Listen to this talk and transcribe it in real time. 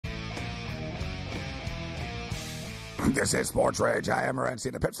This is SportsRage. I am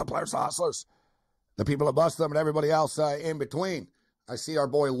Morency. The Pips, the players, the hustlers, the people that bust them, and everybody else in between. I see our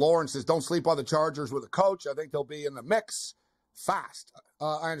boy Lawrence says, don't sleep on the Chargers with a coach. I think they'll be in the mix fast.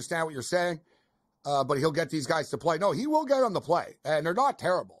 I understand what you're saying, but he'll get these guys to play. No, he will get them to play, and they're not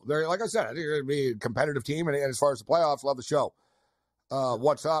terrible. They're, like I said, I think they're going to be a competitive team, and as far as the playoffs, love the show.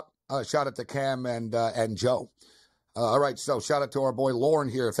 What's up? Shout out to Cam and Joe. All right, so shout out to our boy Lauren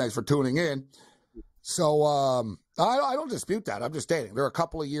here. Thanks for tuning in. So I don't dispute that. I'm just stating they're a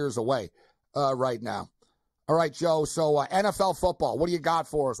couple of years away right now. All right, Joe. So NFL football, what do you got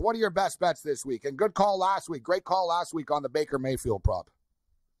for us? What are your best bets this week? And good call last week. Great call last week on the Baker Mayfield prop.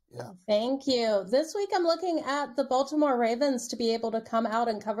 Yeah. Thank you. This week I'm looking at the Baltimore Ravens to be able to come out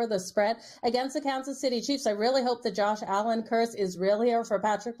and cover the spread against the Kansas City Chiefs. I really hope the Josh Allen curse is real here for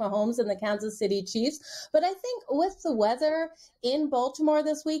Patrick Mahomes and the Kansas City Chiefs. But I think with the weather in Baltimore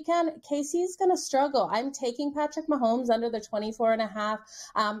this weekend, KC's going to struggle. I'm taking Patrick Mahomes under the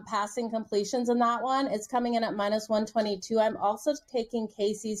 24.5 passing completions in that one. It's coming in at minus 122. I'm also taking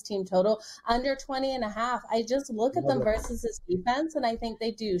KC's team total under 20.5. I just look at them versus his defense, and I think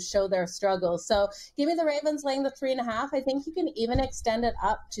they do show their struggles. So give me the Ravens laying the 3.5. I think you can even extend it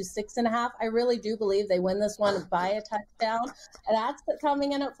up to 6.5. I really do believe they win this one by a touchdown. And that's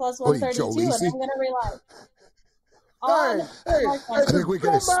coming in at plus 132. And I'm going to rely on. I think we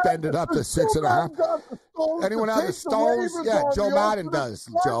can extend it up to 6.5. Anyone have the Stones? Yeah, Joe Madden does.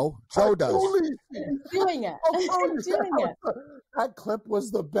 Joe does. Doing it. Doing it. That clip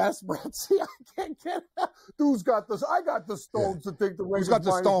was the best, Brett. See, I can't get it. Dude's got this. I got the Stones to think the Ravens. Who's got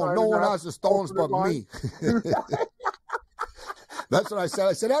the Stones? No one has the Stones but me. That's what I said.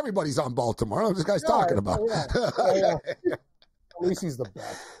 I said everybody's on Baltimore. I don't know what this guy's talking about. Yeah. At least he's the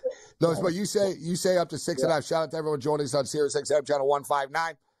best. No, but you say up to 6.5. Shout out to everyone joining us on Sirius XM channel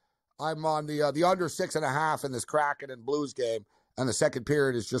 159. I'm on the under 6.5 in this Kraken and Blues game, and the second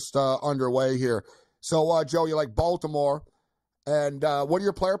period is just underway here. So, Joe, you like Baltimore. And what are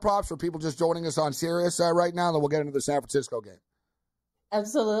your player props for people just joining us on Sirius right now? Then we'll get into the San Francisco game.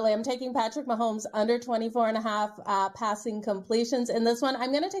 Absolutely. I'm taking Patrick Mahomes under 24.5 passing completions in this one.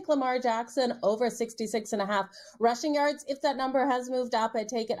 I'm going to take Lamar Jackson over 66.5 rushing yards. If that number has moved up, I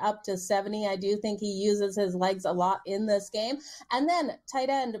take it up to 70. I do think he uses his legs a lot in this game. And then tight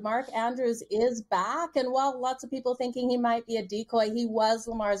end Mark Andrews is back. And while lots of people thinking he might be a decoy, he was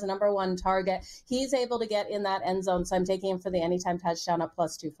Lamar's number one target. He's able to get in that end zone. So I'm taking him for the anytime touchdown at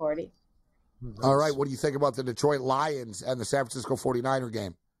plus 240. All right, what do you think about the Detroit Lions and the San Francisco 49er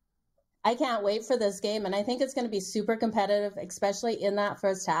game? I can't wait for this game, and I think it's going to be super competitive, especially in that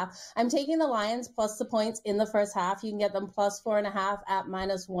first half. I'm taking the Lions plus the points in the first half. You can get them plus 4.5 at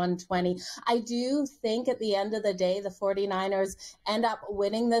minus 120. I do think at the end of the day, the 49ers end up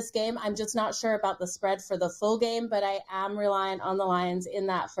winning this game. I'm just not sure about the spread for the full game, but I am reliant on the Lions in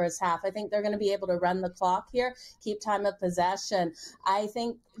that first half. I think they're going to be able to run the clock here, keep time of possession. I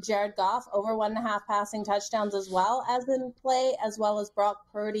think Jared Goff over 1.5 passing touchdowns as well as in play, as well as Brock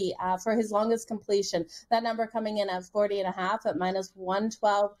Purdy for his longest completion. That number coming in at 40.5 at minus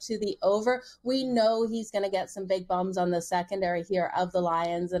 112 to the over. We know he's going to get some big bums on the secondary here of the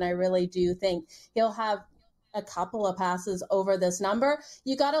Lions, and I really do think he'll have a couple of passes over this number.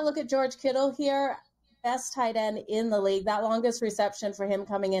 You got to look at George Kittle here. Best tight end in the league. That longest reception for him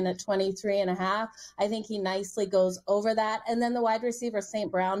coming in at 23.5. I think he nicely goes over that. And then the wide receiver,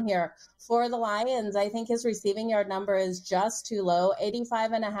 St. Brown here for the Lions. I think his receiving yard number is just too low.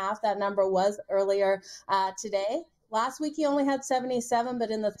 85.5. That number was earlier today. Last week he only had 77,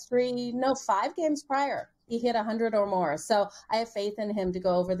 but in the 5 games prior, he hit 100 or more. So I have faith in him to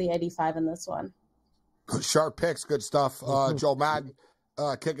go over the 85 in this one. Sharp picks, good stuff. Joe Madden.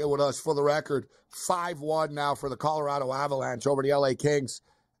 Kicking with us for the record. 5-1 now for the Colorado Avalanche over the LA Kings.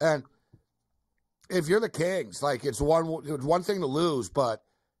 And if you're the Kings, like it's one thing to lose, but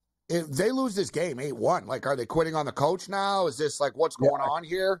if they lose this game 8-1, like are they quitting on the coach now? Is this like what's going on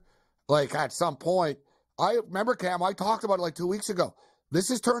here? Like at some point, I remember Cam, I talked about it like 2 weeks ago. This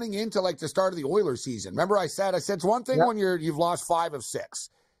is turning into like the start of the Oilers season. Remember I said it's one thing when you've lost 5 of 6.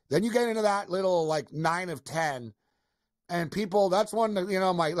 Then you get into that little like 9 of 10. And people, that's one,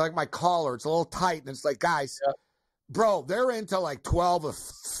 my collar, it's a little tight. And it's like, guys, bro, they're into like 12 of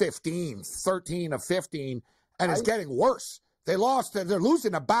 15, 13 of 15, and it's getting worse. They're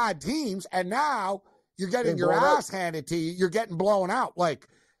losing to bad teams, and now you're getting your ass handed to you. You're getting blown out. Like,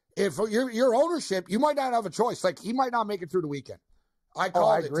 if your ownership, you might not have a choice. Like, he might not make it through the weekend. I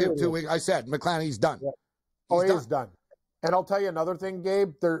called it 2 weeks. I said, McClanahan, he's done. Yeah. He's done. And I'll tell you another thing,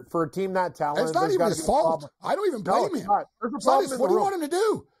 Gabe. For a team that talented, it's not even his fault. I don't even blame him. There's a problem. What do you want him to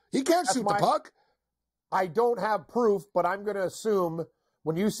do? He can't shoot the puck. I don't have proof, but I'm going to assume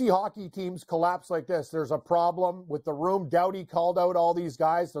when you see hockey teams collapse like this, there's a problem with the room. Doughty called out all these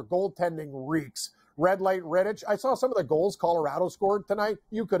guys. Their goaltending reeks. Red light Rittich. I saw some of the goals Colorado scored tonight.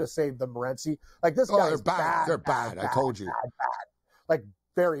 You could have saved them, Morency. Like, this guy's they're bad. They're bad. I told you. Bad. Like,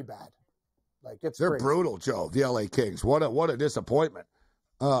 very bad. Like, they're crazy. Brutal, Joe, the LA Kings. What a disappointment.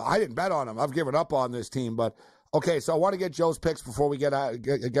 I didn't bet on them. I've given up on this team. But, okay, so I want to get Joe's picks before we get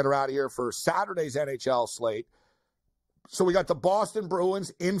her out of here for Saturday's NHL slate. So we got the Boston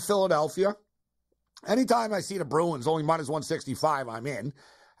Bruins in Philadelphia. Anytime I see the Bruins only minus 165, I'm in.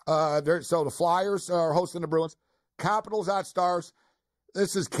 So the Flyers are hosting the Bruins. Capitals at Stars.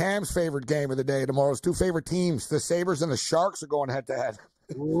 This is Cam's favorite game of the day tomorrow. His two favorite teams, the Sabres and the Sharks, are going head-to-head.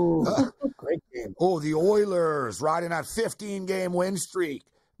 Ooh, great game. Oh, the Oilers riding that 15-game win streak.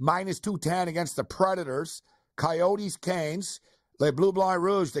 Minus 210 against the Predators. Coyotes, Canes. Les Bleu Blanc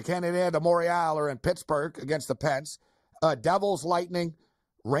Rouge, the Canadiens de Montreal are in Pittsburgh against the Pens. Devils, Lightning.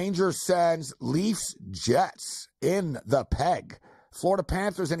 Rangers, Sens. Leafs, Jets in the Peg. Florida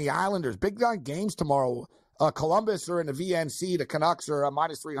Panthers and the Islanders. Big games tomorrow. Columbus are in the VNC. The Canucks are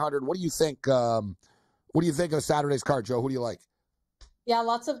minus 300. What do you think? What do you think of Saturday's card, Joe? Who do you like? Yeah,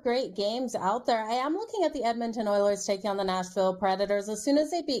 lots of great games out there. I am looking at the Edmonton Oilers taking on the Nashville Predators. As soon as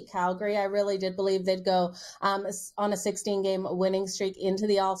they beat Calgary, I really did believe they'd go on a 16-game winning streak into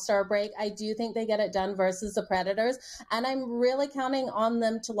the All-Star break. I do think they get it done versus the Predators, and I'm really counting on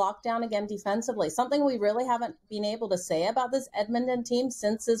them to lock down again defensively, something we really haven't been able to say about this Edmonton team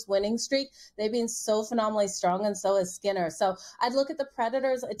since this winning streak. They've been so phenomenally strong, and so is Skinner. So I'd look at the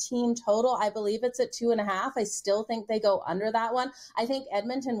Predators, a team total. I believe it's at 2.5. I still think they go under that one. I think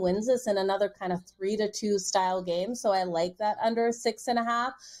Edmonton wins this in another kind of 3-2 style game, so I like that under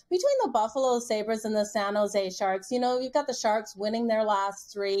 6.5. Between the Buffalo Sabres and the San Jose Sharks, you've got the Sharks winning their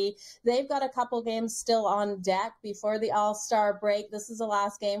last 3. They've got a couple games still on deck before the All-Star break. This is the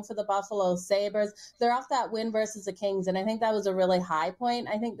last game for the Buffalo Sabres. They're off that win versus the Kings, and I think that was a really high point.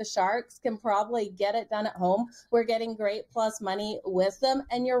 I think the Sharks can probably get it done at home. We're getting great plus money with them,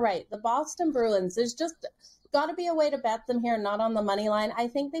 and you're right. The Boston Bruins, there's just got to be a way to bet them here, not on the money line. I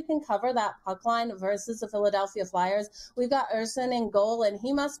think they can cover that puck line versus the Philadelphia Flyers. We've got Urson in goal, and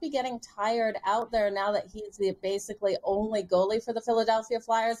he must be getting tired out there now that he's the basically only goalie for the Philadelphia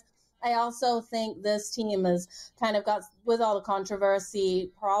Flyers. I also think this team has kind of got, with all the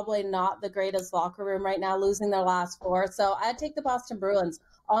controversy, probably not the greatest locker room right now, losing their last 4. So I'd take the Boston Bruins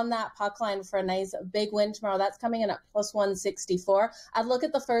on that puck line for a nice big win tomorrow. That's coming in at plus 164. I'd look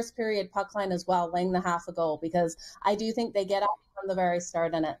at the first period puck line as well, laying the half a goal, because I do think they get up from the very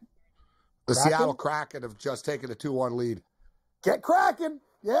start in it. The Seattle Kraken have just taken a 2-1 lead. Get cracking.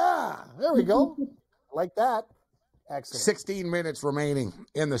 Yeah, there we go. Like that. Excellent. 16 minutes remaining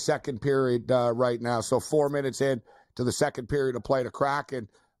in the second period right now. So 4 minutes in to the second period to play. The Kraken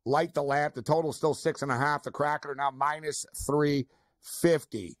light the lamp. The total's still 6.5. The Kraken are now minus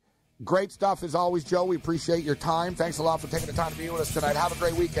 350. Great stuff as always, Joe. We appreciate your time. Thanks a lot for taking the time to be with us tonight. Have a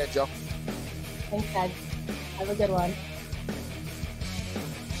great weekend, Joe. Thanks, Ted. Have a good one.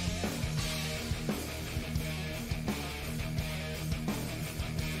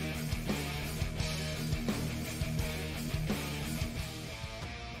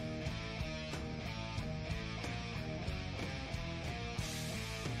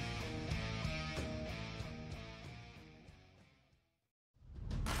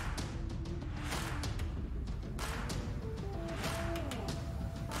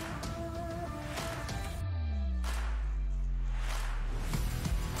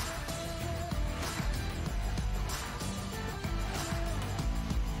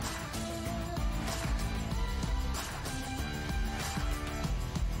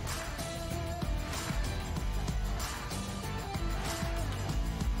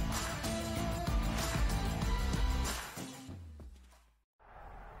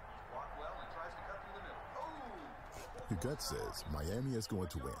 Your gut says Miami is going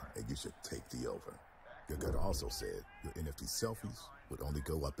to win, and you should take the over. Your gut also said your NFT selfies would only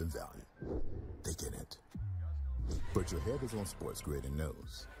go up in value. They didn't. But your head is on SportsGrid and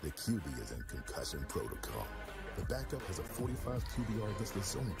knows the QB is in concussion protocol. The backup has a 45 QBR against the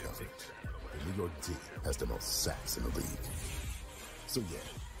zone coverage. The New York D has the most sacks in the league. So yeah,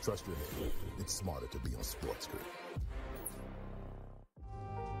 trust your head. It's smarter to be on SportsGrid.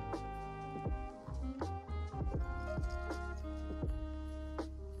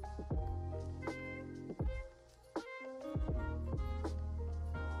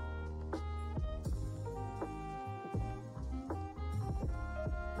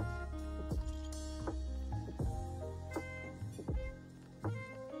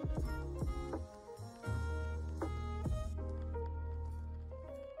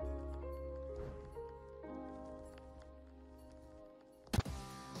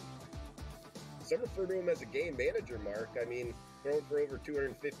 Some refer to him as a game manager, Mark. I mean, throwing for over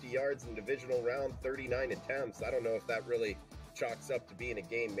 250 yards in the divisional round, 39 attempts. I don't know if that really chalks up to being a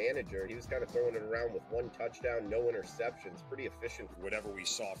game manager. He was kind of throwing it around with 1 touchdown, no interceptions. Pretty efficient. Whatever we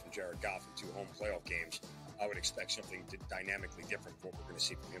saw from Jared Goff in 2 home playoff games, I would expect something dynamically different from what we're going to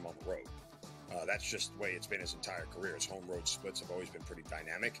see from him on the road. That's just the way it's been his entire career. His home road splits have always been pretty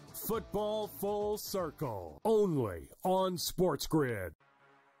dynamic. Football Full Circle, only on SportsGrid.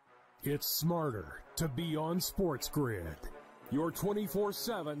 It's smarter to be on SportsGrid, your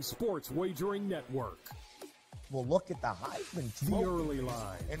 24/7 sports wagering network. We'll look at the Heisman Trophy, The early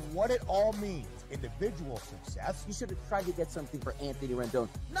line, and what it all means. Individual success. You should have tried to get something for Anthony Rendon.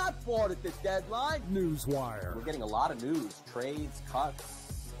 Not bought at the deadline. Newswire, We're getting a lot of news, trades, cuts,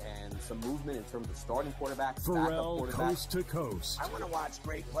 and some movement in terms of starting quarterbacks, Pharrell Coast to Coast. I want to watch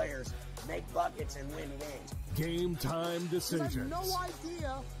great players make buckets and win games. Game time decisions. I have no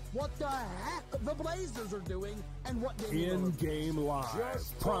idea what the heck the Blazers are doing and what they In-game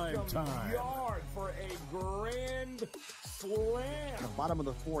live, prime time. Yard for a grand slam. The bottom of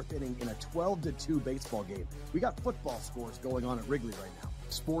the 4th inning in a 12-2 baseball game. We got football scores going on at Wrigley right now.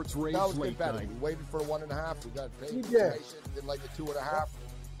 SportsRage That was late better. night. We waited for 1.5. We got paid. You did. Didn't like the 2.5.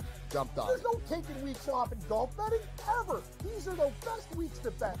 Jumped on There's it. no taking weeks off in golf betting ever. These are the best weeks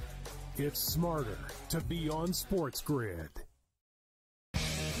to bet. It's smarter to be on SportsGrid.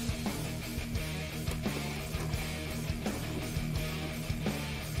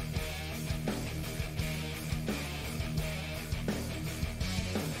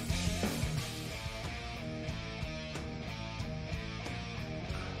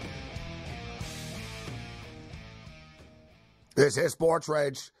 This is Sports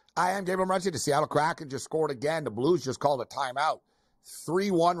Rage. I am Gabriel Morency. The Seattle Kraken just scored again. The Blues just called a timeout.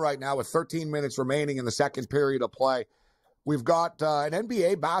 3-1 right now with 13 minutes remaining in the second period of play. We've got an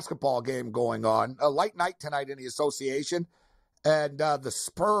NBA basketball game going on. A light night tonight in the association. And the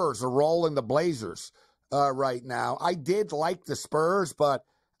Spurs are rolling the Blazers right now. I did like the Spurs, but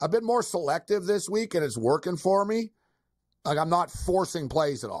I've been more selective this week, and it's working for me. Like, I'm not forcing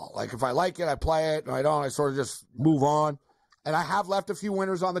plays at all. Like, if I like it, I play it. And I don't, I sort of just move on. And I have left a few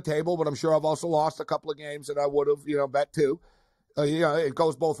winners on the table, but I'm sure I've also lost a couple of games that I would have, bet too. It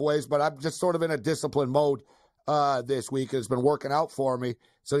goes both ways, but I'm just sort of in a disciplined mode this week. It's been working out for me.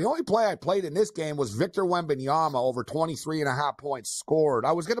 So the only play I played in this game was Victor Wembanyama over 23.5 points scored.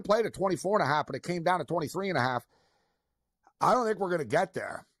 I was going to play it at 24.5, but it came down to 23.5. I don't think we're going to get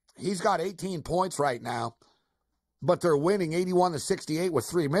there. He's got 18 points right now, but they're winning 81-68 with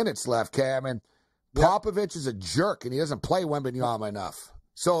 3 minutes left, Cam, and Popovich is a jerk, and he doesn't play Wembanyama enough.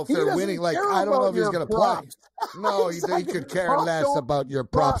 So if they're winning, like, I don't know if he's going to play. No, he could care less about your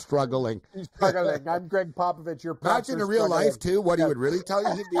prop struggling. He's struggling. I'm Greg Popovich. Your props Imagine are in real struggling. life, too, what he would really tell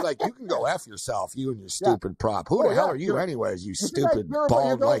you. He'd be like, you can go F yourself, you and your stupid prop. Who the hell are you anyways, you stupid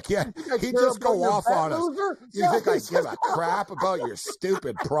bald? Like, yeah, he'd just go off on us. You think I give a crap about your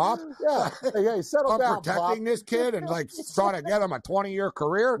stupid prop? Hey, settle down, I'm protecting this kid and, like, trying to get him a 20-year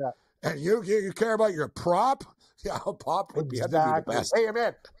career? Yeah. And you care about your prop? Yeah, Pop would be the best. Hey,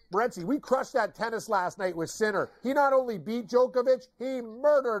 man, Morency, we crushed that tennis last night with Sinner. He not only beat Djokovic, he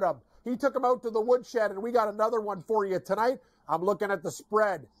murdered him. He took him out to the woodshed, and we got another one for you tonight. I'm looking at the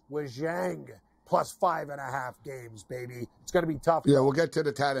spread with Zhang plus 5.5 games, baby. It's going to be tough. Yeah, we'll get to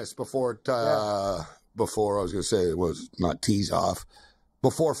the tennis before before I was going to say it was not tease off.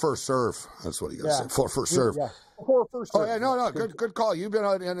 Before first serve. That's what he got to say. Before first serve. Yeah. Before first serve. Oh, yeah, no, good call. You've been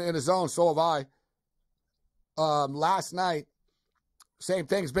in the zone, so have I. Last night, same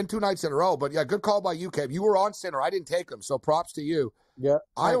thing. It's been 2 nights in a row, but yeah, good call by you, Kev. You were on Sinner. I didn't take him, so props to you. Yeah.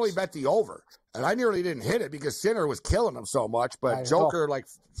 I only bet the over, and I nearly didn't hit it because Sinner was killing him so much, but Joker,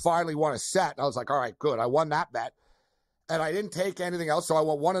 finally won a set, and I was like, all right, good. I won that bet, and I didn't take anything else, so I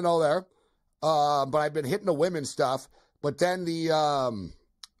went 1-0 there. But I've been hitting the women's stuff, but then the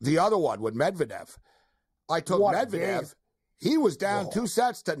other one with Medvedev, I took Medvedev. Game. He was down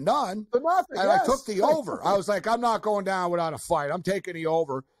 2-0 and I took the over. I was like, I'm not going down without a fight. I'm taking the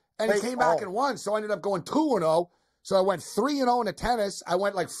over. And he came back and won, so I ended up going 2-0. So I went 3-0 in the tennis. I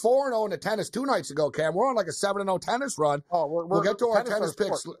went like 4-0 in the tennis 2 nights ago, Cam. We're on like a 7-0 tennis run. Oh, we'll get to our tennis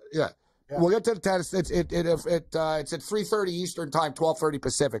picks. Yeah. We'll get to the tennis. It's at 3:30 Eastern time, 12:30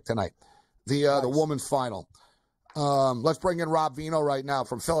 Pacific tonight. The women's final. Let's bring in Rob Vino right now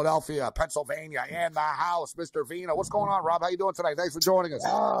from Philadelphia, Pennsylvania, in the house. Mr. Vino, what's going on, Rob? How you doing tonight? Thanks for joining us.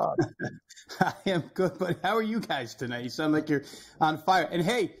 I am good, but how are you guys tonight? You sound like you're on fire. And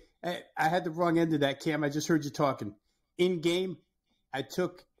hey, I had the wrong end of that, Cam. I just heard you talking. In game, I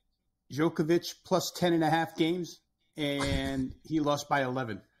took Djokovic plus 10.5 games, and he lost by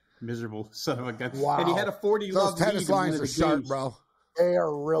 11. Miserable son of a gun. Wow. And he had a 40 love lead tennis in one lines of are the sharp, games. bro. They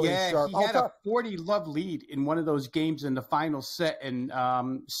are really sharp. He had a 40 love lead in one of those games in the final set, and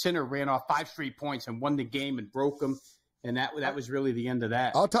Sinner ran off 5 straight points and won the game and broke them. And that was really the end of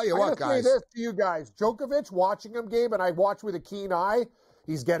that. I'll tell you what, guys. Say this to you guys. Djokovic, watching him, Gabe, and I watch with a keen eye,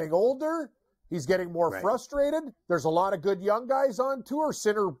 he's getting older. He's getting more frustrated. There's a lot of good young guys on tour.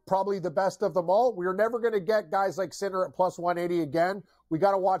 Sinner, probably the best of them all. We're never going to get guys like Sinner at plus 180 again. We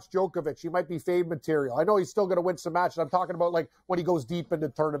got to watch Djokovic. He might be fade material. I know he's still going to win some matches. I'm talking about like when he goes deep into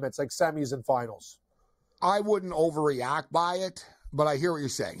tournaments, like semis and finals. I wouldn't overreact by it, but I hear what you're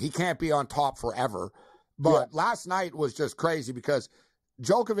saying. He can't be on top forever. But last night was just crazy because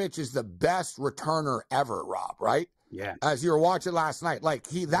Djokovic is the best returner ever, Rob, right? Yeah. As you were watching last night, like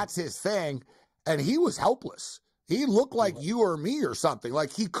that's his thing. And he was helpless. He looked like you or me or something.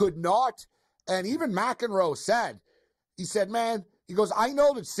 Like he could not. And even McEnroe said, man, he goes, I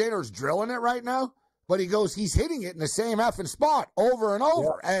know that Sinner's drilling it right now, but he goes, he's hitting it in the same effing spot over and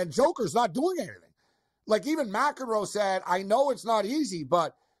over. Yeah. And Joker's not doing anything. Like even McEnroe said, I know it's not easy,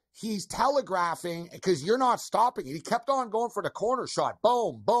 but he's telegraphing because you're not stopping it. He kept on going for the corner shot.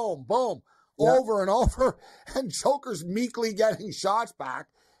 Boom, boom, boom, over and over. And Joker's meekly getting shots back.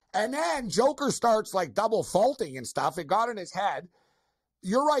 And then Joker starts like double faulting and stuff. It got in his head.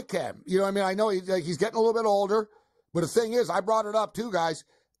 You're right, Cam. You know what I mean? I know he's getting a little bit older, but the thing is, I brought it up too, guys.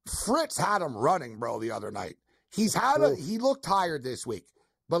 Fritz had him running, bro, the other night. He looked tired this week.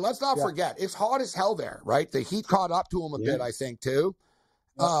 But let's not forget, it's hot as hell there, right? The heat caught up to him a bit, I think, too.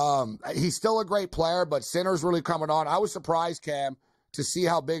 He's still a great player, but Sinner's really coming on. I was surprised, Cam, to see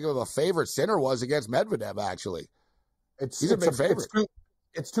how big of a favorite Sinner was against Medvedev, actually. He's a big favorite.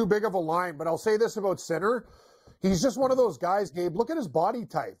 It's too big of a line, but I'll say this about Sinner. He's just one of those guys, Gabe. Look at his body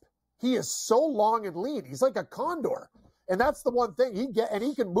type. He is so long and lean. He's like a condor. And that's the one thing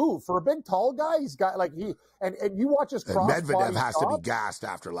he can move. For a big tall guy, he's got and you watch his cross. Medvedev has to be gassed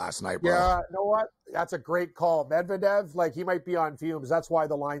after last night, bro. Yeah, you know what? That's a great call. Medvedev, like he might be on fumes. That's why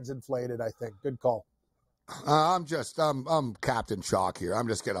the line's inflated, I think. Good call. I'm Captain Chalk here. I'm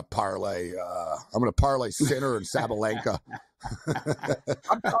just gonna parlay. I'm gonna parlay Sinner and Sabalenka.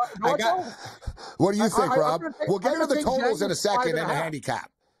 What do you think, Rob? We'll get into the totals in a second and the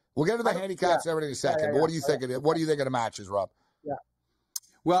handicap. We'll get into the handicaps and everything in a second. But what do you think of it? What do you think of the matches, Rob? Yeah.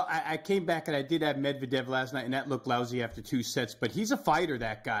 Well, I came back and I did have Medvedev last night, and that looked lousy after 2 sets. But he's a fighter,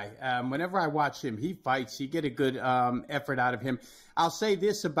 that guy. Whenever I watch him, he fights. You get a good effort out of him. I'll say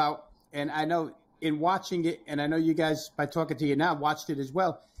this about, and I know in watching it, and I know you guys, by talking to you now, watched it as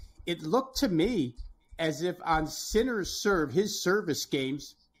well. It looked to me as if on Sinner's serve, his service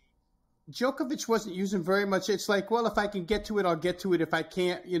games, Djokovic wasn't using very much. It's like, well, if I can get to it, I'll get to it. If I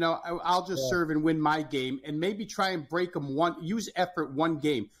can't, I'll just serve and win my game and maybe try and break them use effort one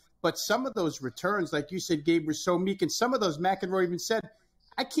game. But some of those returns, like you said, Gabe, were so meek. And some of those, McEnroe even said,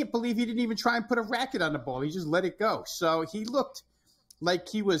 I can't believe he didn't even try and put a racket on the ball. He just let it go. So he looked like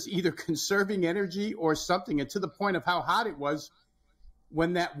he was either conserving energy or something. And to the point of how hot it was,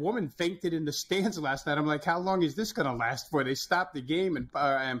 when that woman fainted in the stands last night, I'm like, how long is this going to last for? They stopped the game and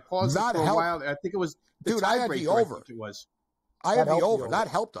paused it for a while. I think it was the I had the over. I had the over. That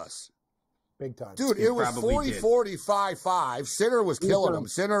helped us. Big time. Dude, it was 40-45-5. Sinner was killing him.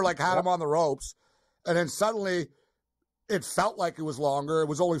 Sinner had him on the ropes. And then suddenly it felt like it was longer. It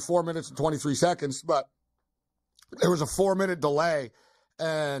was only 4 minutes and 23 seconds, but there was a 4-minute delay.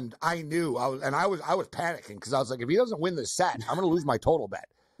 And I knew I was panicking because I was like, if he doesn't win this set, I'm going to lose my total bet.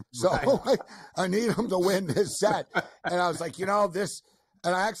 So I need him to win this set. And I was like, this,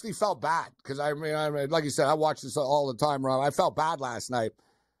 and I actually felt bad because I mean, like you said, I watch this all the time, Ron. I felt bad last night.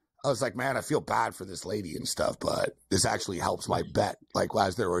 I was like, man, I feel bad for this lady and stuff, but this actually helps my bet. Like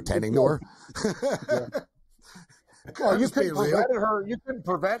as they were attending to her. Well, you couldn't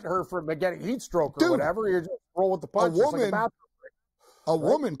prevent her from getting heat stroke or whatever. You just roll with the punch. A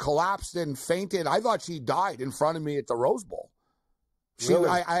woman collapsed and fainted. I thought she died in front of me at the Rose Bowl.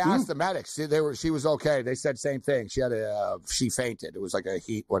 I asked the medics. She was okay. They said same thing. She fainted. It was like a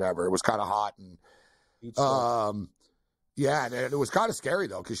heat, whatever. It was kind of hot and it was kind of scary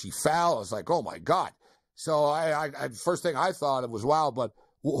though because she fell. I was like, oh my god. So I first thing I thought of was wow. But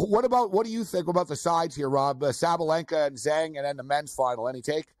what do you think about the sides here, Rob? Sabalenka and Zhang, and then the men's final. Any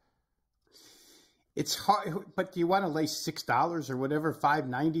take? It's hard, but do you want to lay $6 or whatever,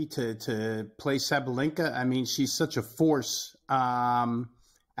 $5.90 to play Sabalenka? I mean, she's such a force.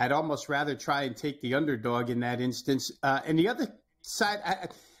 I'd almost rather try and take the underdog in that instance. And the other side,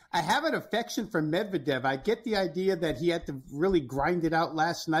 I have an affection for Medvedev. I get the idea that he had to really grind it out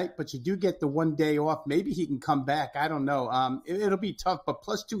last night, but you do get the 1 day off. Maybe he can come back. I don't know. It'll be tough, but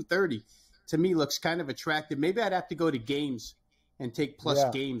plus 230 to me looks kind of attractive. Maybe I'd have to go to games and take plus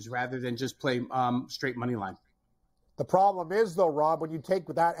games rather than just play straight money line. The problem is, though, Rob, when you take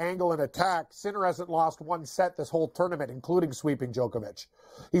that angle and attack, Sinner hasn't lost one set this whole tournament, including sweeping Djokovic.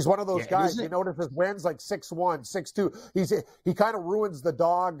 He's one of those guys, you notice his wins like 6-1, 6-2. He kind of ruins the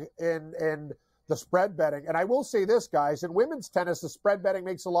dog in the spread betting. And I will say this, guys, in women's tennis, the spread betting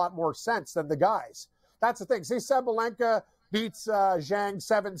makes a lot more sense than the guys. That's the thing. Say Sabalenka beats Zhang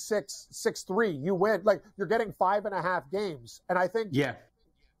 7-6, 6-3. You win. Like, you're getting 5.5 games. And I think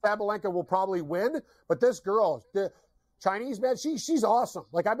Sabalenka will probably win. But this girl, the Chinese man, she's awesome.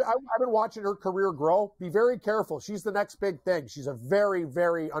 Like, I've been watching her career grow. Be very careful. She's the next big thing. She's a very,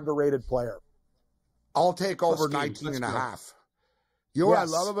 very underrated player. I'll take over 19.5. You know what I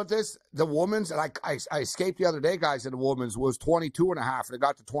love about this? The women's, and I escaped the other day, guys, in the women's, was 22.5, and it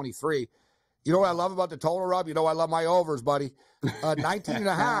got to 23. You know what I love about the total, Rob? You know I love my overs, buddy.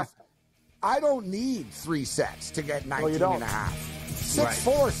 19.5. I don't need 3 sets to get 19.5.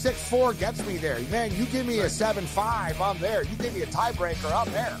 6-4, 6-4 gets me there. Man, you give me a 7-5, I'm there. You give me a tiebreaker,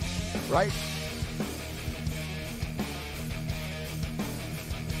 I'm there. Right?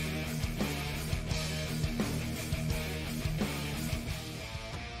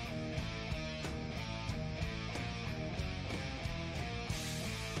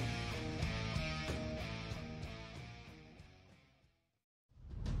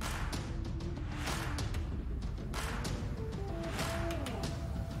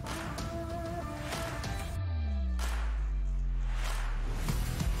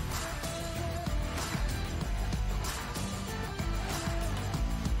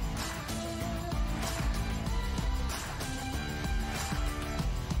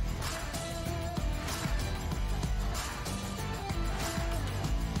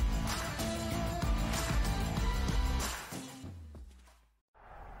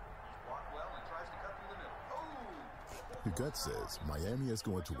 Your gut says Miami is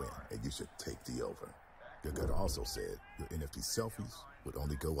going to win, and you should take the over. Your gut also said your NFT selfies would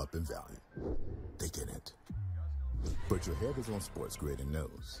only go up in value. They didn't. But your head is on SportsGrid and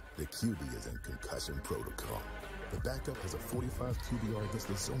knows the QB is in concussion protocol. The backup has a 45 QBR against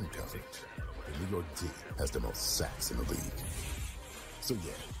the zone coverage. The New York D has the most sacks in the league. So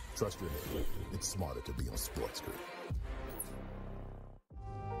yeah, trust your head. It's smarter to be on SportsGrid.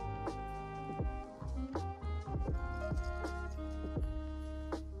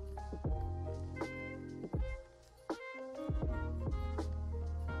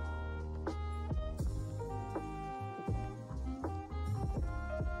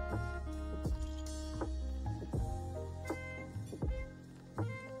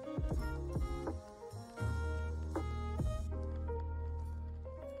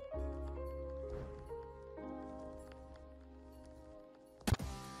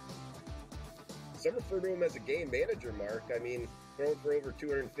 Summerford room as a game manager, Mark. I mean, thrown for over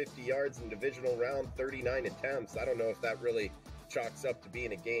 250 yards in divisional round, 39 attempts. I don't know if that really chalks up to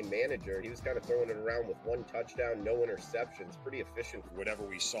being a game manager. He was kind of throwing it around with 1 touchdown, no interceptions. Pretty efficient. Whatever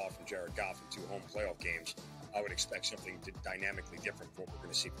we saw from Jared Goff in 2 home playoff games, I would expect something dynamically different from what we're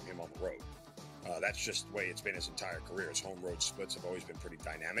going to see from him on the road. That's just the way it's been his entire career. His home-road splits have always been pretty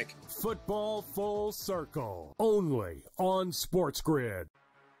dynamic. Football Full Circle, only on SportsGrid.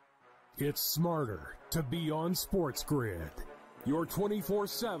 It's smarter to be on SportsGrid, your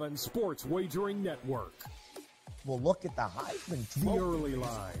 24/7 sports wagering network. We'll look at the Heisman Trophy, the early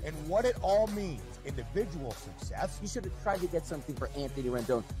line, and what it all means. Individual success. You should have tried to get something for Anthony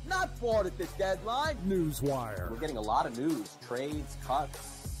Rendon. Not bought at the deadline. Newswire. We're getting a lot of news, trades,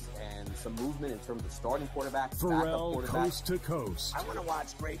 cuts, and some movement in terms of starting quarterback, Pharrell, backup quarterback. coast to coast. I want to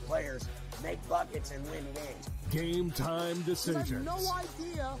watch great players make buckets and win games. Game time decisions. I have no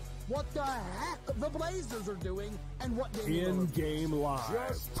idea what the heck the Blazers are doing and what they in-game live,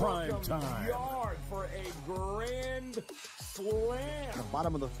 just prime time. Yard for a grand slam. The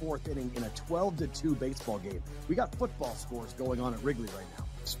bottom of the 4th inning in a 12-2 baseball game. We got football scores going on at Wrigley right now.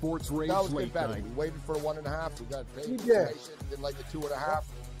 SportsRage that was late good betting. night. We waited for 1.5. We got paid. We did. Didn't like the 2.5.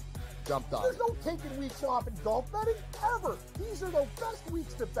 Jumped on There's it. no taking weeks off in golf betting ever. These are the best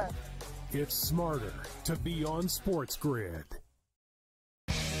weeks to bet. It's smarter to be on SportsGrid.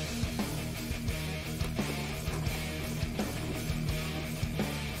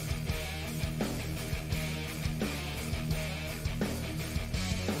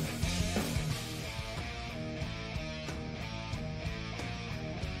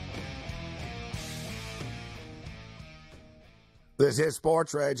 This is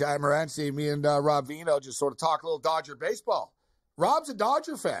Sports Rage. I'm Morency. Me and Rob Vino just sort of talk a little Dodger baseball. Rob's a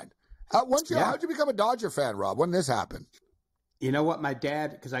Dodger fan. How'd you become a Dodger fan, Rob? When did this happen? You know what? My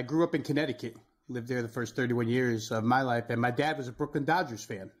dad, because I grew up in Connecticut, lived there the first 31 years of my life, and my dad was a Brooklyn Dodgers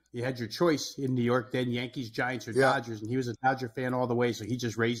fan. You had your choice in New York then, Yankees, Giants, or Dodgers, and he was a Dodger fan all the way, so he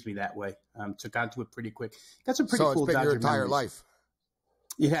just raised me that way. Took onto it pretty quick. Got some pretty cool Dodger Dodger your entire memories. life?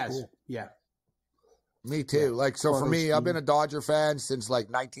 It has, cool. Yeah. Me too. Yeah. For me, I've been a Dodger fan since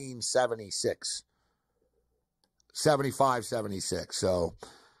 1976. 75, 76. So,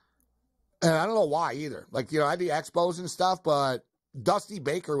 and I don't know why either. I had the Expos and stuff, but Dusty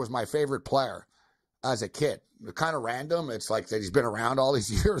Baker was my favorite player as a kid. Kind of random. It's like that he's been around all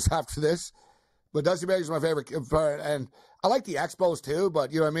these years after this. But Dusty Baker's my favorite player. And I like the Expos too,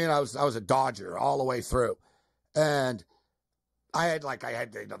 but you know what I mean? I was a Dodger all the way through. And I had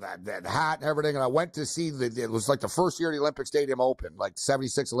that hat and everything, and I went to see it was like the first year the Olympic Stadium opened, like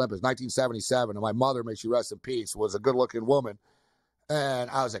 76 Olympics, 1977, and my mother, may she rest in peace, was a good-looking woman, and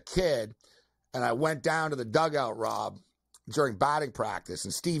I was a kid, and I went down to the dugout, Rob, during batting practice,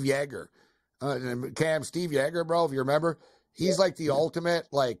 and Steve Yeager, Steve Yeager, bro, if you remember, he's like the ultimate,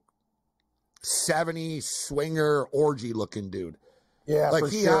 70s swinger orgy-looking dude. Yeah,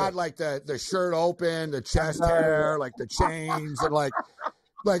 he had the shirt open, the chest hair, the chains, and you know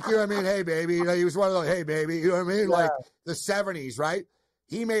what I mean? Hey, baby. He was one of those, hey, baby. You know what I mean? Yeah. The 70s, right?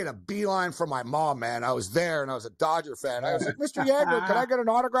 He made a beeline for my mom, man. I was there, and I was a Dodger fan. I was like, Mr. Yeager, can I get an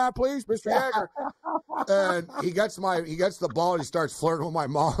autograph, please? Mr. Yeager. And he gets the ball, and he starts flirting with my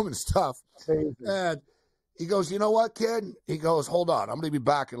mom and stuff. Amazing. And he goes, you know what, kid? He goes, hold on. I'm going to be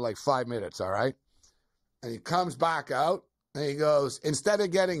back in 5 minutes, all right? And he comes back out. And he goes, instead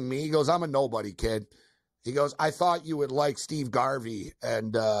of getting me, he goes, I'm a nobody, kid. He goes, I thought you would like Steve Garvey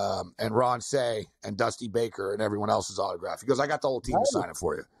and Ron Say and Dusty Baker and everyone else's autograph. He goes, I got the whole team to sign it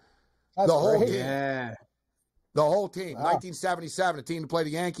for you. That's the whole great. team. Yeah. The whole team. Wow. 1977, a team to play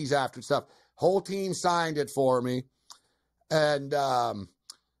the Yankees after and stuff. Whole team signed it for me. And I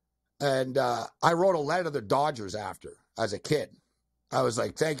wrote a letter to the Dodgers after as a kid. I was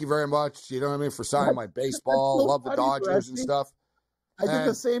like, thank you very much, you know what I mean, for signing my baseball. Love the Dodgers and stuff. I did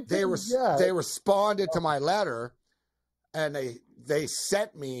the same thing. They responded to my letter, and they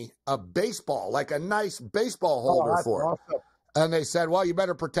sent me a baseball, a nice baseball holder for it. Awesome. And they said, well, you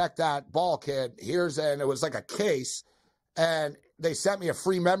better protect that ball, kid. And it was like a case, and they sent me a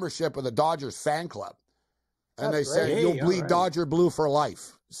free membership of the Dodgers fan club. And they said, you'll bleed Dodger blue for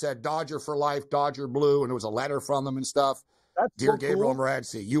life. Said Dodger for life, Dodger blue, and there was a letter from them and stuff. That's Dear so Gabriel cool.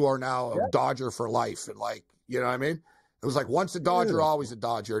 Morency, you are now a Dodger for life. And you know what I mean? It was once a Dodger, always a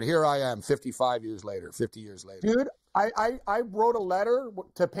Dodger. And here I am 50 years later. Dude, I wrote a letter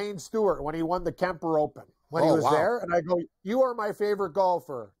to Payne Stewart when he won the Kemper Open, when he was there. And I go, you are my favorite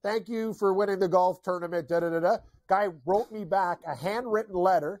golfer. Thank you for winning the golf tournament, da-da-da-da. Guy wrote me back a handwritten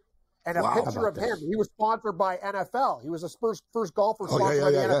letter and a picture of him. He was sponsored by NFL. He was the first golfer sponsored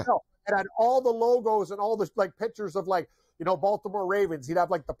by the NFL. And had all the logos and all the pictures of Baltimore Ravens. He'd have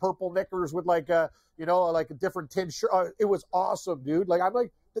the purple knickers with a different tinge shirt. It was awesome, dude.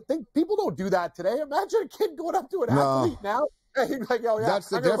 People don't do that today. Imagine a kid going up to an athlete now. And that's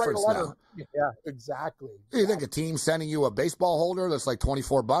the difference now. Yeah, exactly. You think a team sending you a baseball holder that's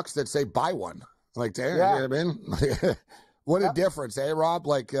 $24 that say buy one? Damn, you know what I mean? What a difference, eh, Rob?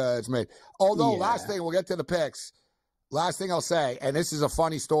 It's made. Although, last thing, we'll get to the picks. Last thing I'll say, and this is a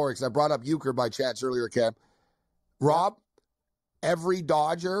funny story because I brought up Euchre by chance earlier, Cam. Rob, every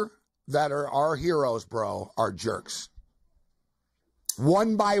Dodger that are our heroes, bro, are jerks.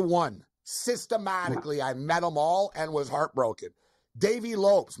 One by one, systematically, I met them all and was heartbroken. Davey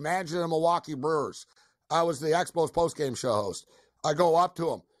Lopes, manager of the Milwaukee Brewers. I was the Expos postgame show host. I go up to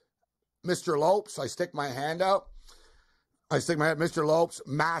him. Mr. Lopes, I stick my hand out. Mr. Lopes,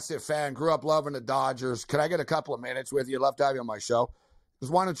 massive fan, grew up loving the Dodgers. Can I get a couple of minutes with you? I'd love to have you on my show. Because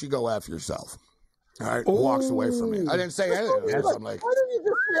why don't you go after yourself? All right, walks away from me. I didn't say anything. I'm why don't you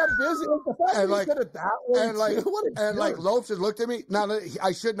just get busy? The fact that you said it that way, and Lopes has looked at me. Now,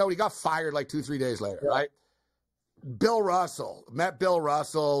 I should know he got fired 2-3 days later, right? Bill Russell. Met Bill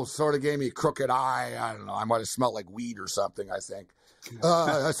Russell, sort of gave me a crooked eye. I don't know. I might have smelled like weed or something, I think.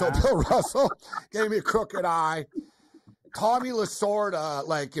 So Bill Russell gave me a crooked eye. Tommy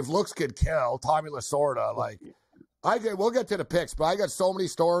Lasorda, if looks could kill, Tommy Lasorda, we'll get to the picks, but I got so many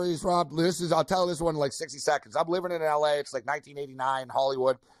stories, Rob. I'll tell this one in 60 seconds. I'm living in LA. It's 1989,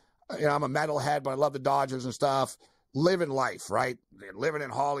 Hollywood. I'm a metalhead, but I love the Dodgers and stuff. Living life, right? Living in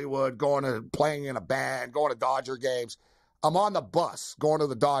Hollywood, playing in a band, going to Dodger games. I'm on the bus going to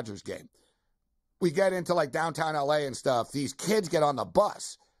the Dodgers game. we get into like downtown LA and stuff, these kids get on the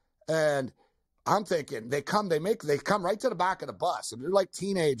bus, and I'm thinking they come right to the back of the bus, and they're like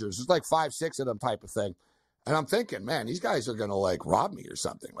teenagers. There's like 5, 6 of them type of thing. And I'm thinking, man, these guys are going to like rob me or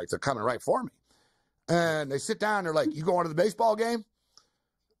something. Like they're coming right for me. And they sit down. They're like, you going to the baseball game?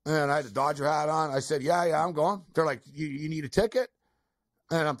 And I had a Dodger hat on. I said, yeah, I'm going. They're like, you need a ticket?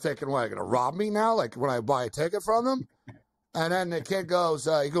 And I'm thinking, what, are they going to rob me now? Like when I buy a ticket from them? And then the kid goes,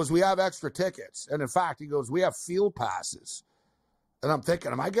 we have extra tickets. And in fact, he goes, we have field passes. And I'm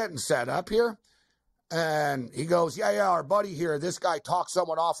thinking, am I getting set up here? And he goes, yeah, our buddy here, this guy talked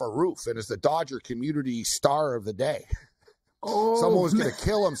someone off a roof, and it's the Dodger community star of the day. Oh, someone was going to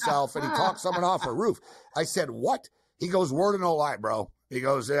kill himself, and he talked someone off a roof. I said, what? He goes, word of no lie, bro. He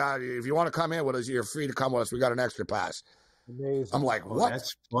goes, yeah, if you want to come in with us, you're free to come with us. We got an extra pass. Amazing. I'm like,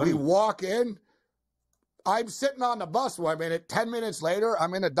 what? We walk in. I'm sitting on the bus 1 minute. 10 minutes later,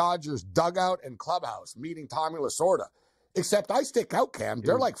 I'm in a Dodgers dugout and clubhouse meeting Tommy Lasorda. Except I stick out, Cam.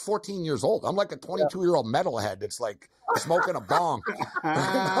 They're like 14 years old. I'm like a 22-year-old metalhead that's like smoking a bong.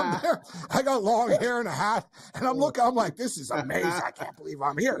 I'm there. I got long hair and a hat, and I'm like, this is amazing. I can't believe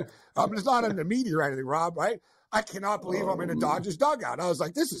I'm here. I'm just not in the media or anything, Rob, right? I cannot believe I'm in a Dodgers dugout. I was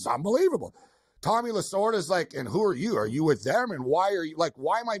like, this is unbelievable. Tommy Lasorda's like, and who are you? Are you with them? And why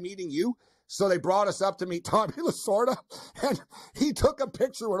am I meeting you? So they brought us up to meet Tommy Lasorda, and he took a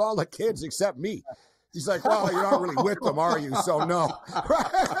picture with all the kids except me. He's like, well, you're not really with them, are you? So no.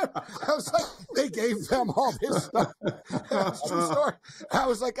 I was like, they gave them all this stuff. True story. I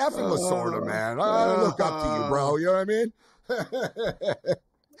was like, effing Lasorda, man. I look up to you, bro. You know what I mean?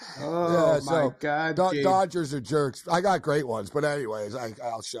 My God. Dodgers are jerks. I got great ones. But anyways,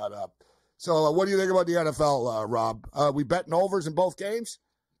 I'll shut up. So what do you think about the NFL, Rob? We betting overs in both games?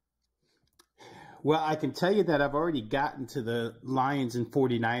 Well, I can tell you that I've already gotten to the Lions and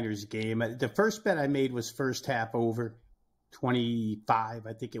 49ers game. The first bet I made was first half over 25.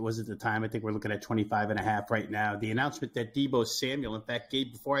 I think it was at the time. I think we're looking at 25.5 right now. The announcement that Deebo Samuel, in fact,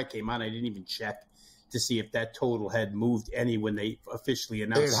 Gabe, before I came on, I didn't even check to see if that total had moved any when they officially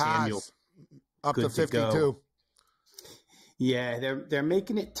announced Samuel. Up to 52. Yeah, they're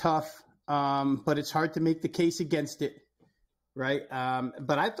making it tough, but it's hard to make the case against it. Right.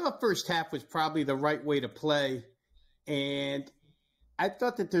 But I thought first half was probably the right way to play. And I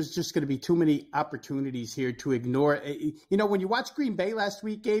thought that there's just going to be too many opportunities here to ignore. You know, when you watch Green Bay last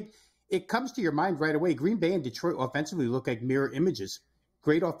week, Gabe, it comes to your mind right away. Green Bay and Detroit offensively look like mirror images.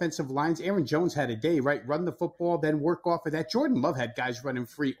 Great offensive lines. Aaron Jones had a day, right? Run the football, then work off of that. Jordan Love had guys running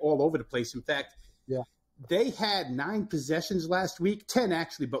free all over the place. In fact, they had 9 possessions last week, 10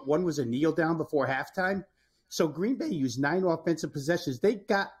 actually, but one was a kneel down before halftime. So Green Bay used 9 offensive possessions. They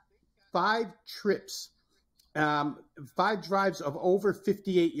got 5 trips, 5 drives of over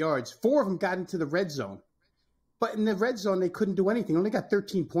 58 yards. 4 of them got into the red zone. But in the red zone, they couldn't do anything. Only got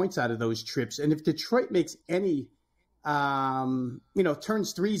 13 points out of those trips. And if Detroit makes any, turns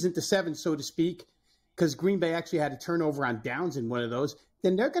 3s into 7s, so to speak, because Green Bay actually had a turnover on downs in one of those,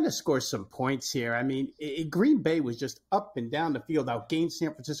 then they're going to score some points here. I mean, Green Bay was just up and down the field, outgained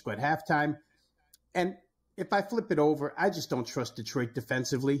San Francisco at halftime. And if I flip it over, I just don't trust Detroit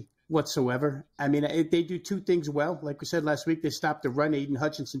defensively whatsoever. I mean, they do 2 things well. Like we said last week, they stopped the run, Aiden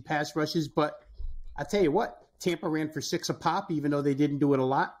Hutchinson pass rushes. But I tell you what, Tampa ran for 6 a pop, even though they didn't do it a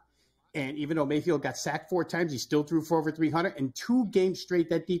lot. And even though Mayfield got sacked 4 times, he still threw for over 300. And 2 games straight,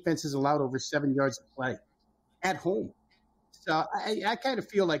 that defense has allowed over 7 yards of play at home. So I kind of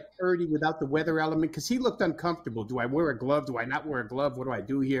feel like Purdy without the weather element, because he looked uncomfortable. Do I wear a glove? Do I not wear a glove? What do I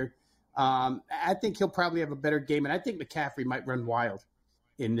do here? I think he'll probably have a better game, and I think McCaffrey might run wild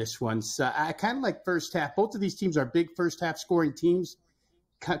in this one. So I kind of like first half. Both of these teams are big first half scoring teams.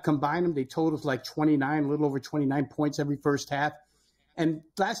 Combine them, they total like 29, a little over 29 points every first half. And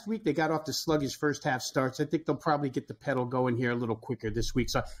last week they got off to sluggish first half starts. I think they'll probably get the pedal going here a little quicker this week.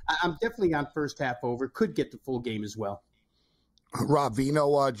 So I'm definitely on first half over. Could get the full game as well. Rob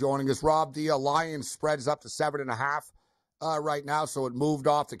Vino joining us. Rob, the Lions spread is up to 7.5 right now, so it moved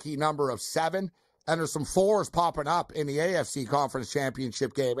off the key number of 7. And there's some 4s popping up in the AFC Conference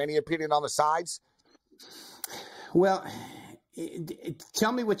Championship game. Any opinion on the sides? Well,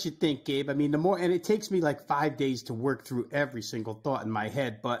 tell me what you think, Gabe. I mean, and it takes me like 5 days to work through every single thought in my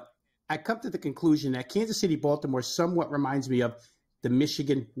head, but I come to the conclusion that Kansas City Baltimore somewhat reminds me of the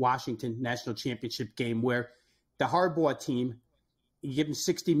Michigan-Washington National Championship game, where the Harbaugh team, you give them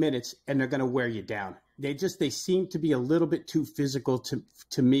 60 minutes and they're going to wear you down. They seem to be a little bit too physical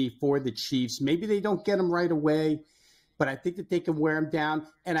to me for the Chiefs. Maybe they don't get them right away, but I think that they can wear them down.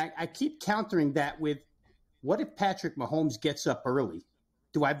 And I keep countering that with, what if Patrick Mahomes gets up early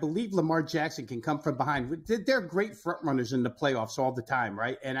do I believe Lamar Jackson can come from behind? They're great front runners in the playoffs all the time,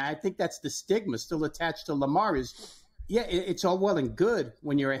 right? And I think that's the stigma still attached to Lamar is, yeah, it's all well and good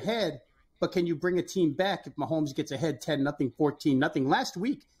when you're ahead, but can you bring a team back if Mahomes gets ahead 10-0, 14-0? Last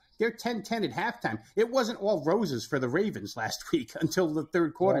week, they're 10-10 at halftime. It wasn't all roses for the Ravens last week until the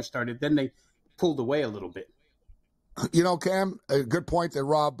third quarter started. Then they pulled away a little bit. You know, Cam, a good point that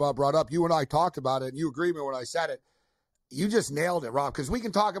Rob brought up. You and I talked about it, and you agreed with me when I said it. You just nailed it, Rob, because we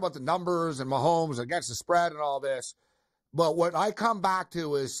can talk about the numbers and Mahomes against the spread and all this. But what I come back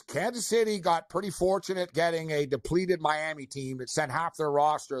to is Kansas City got pretty fortunate getting a depleted Miami team that sent half their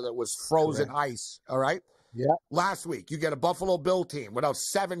roster that was frozen ice, all right? Yeah. Last week, you get a Buffalo Bill team without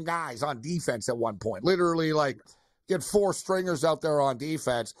 7 guys on defense at one point. Literally, like, you had 4 stringers out there on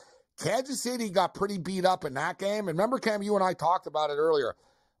defense. Kansas City got pretty beat up in that game. And remember, Cam, you and I talked about it earlier.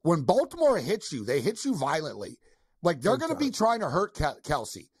 When Baltimore hits you, they hit you violently. Like, they're going to be trying to hurt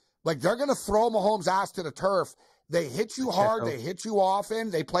Kelsey. Like, they're going to throw Mahomes' ass to the turf. They hit you hard. They hit you often.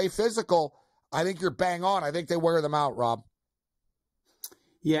 They play physical. I think you're bang on. I think they wear them out, Rob.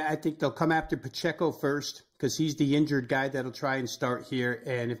 Yeah, I think they'll come after Pacheco first because he's the injured guy that'll try and start here.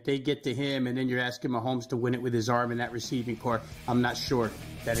 And if they get to him and then you're asking Mahomes to win it with his arm in that receiving core, I'm not sure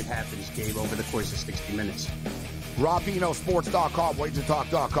that it happens, Gabe, over the course of 60 minutes. RobBinoSports.com,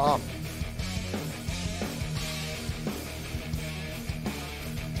 WagerTalk.com.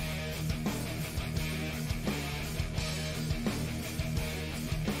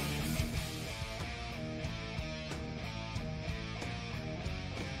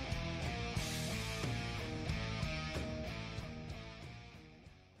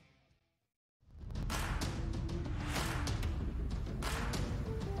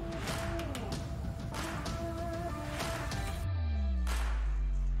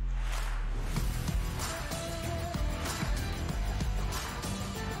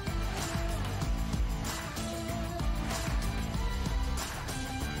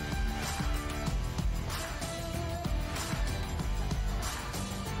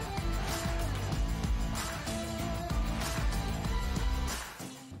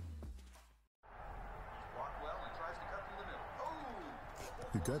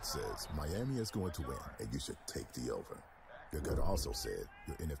 Your gut says Miami is going to win, and you should take the over. Your gut also said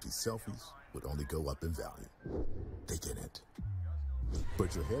your NFT selfies would only go up in value. They didn't.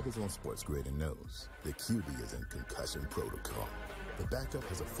 But your head is on SportsGrid and knows the QB is in concussion protocol. The backup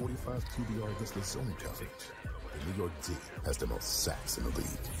has a 45 QBR against the zone coverage. The New York D has the most sacks in the league.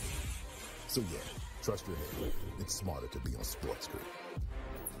 So yeah, trust your head. It's smarter to be on SportsGrid.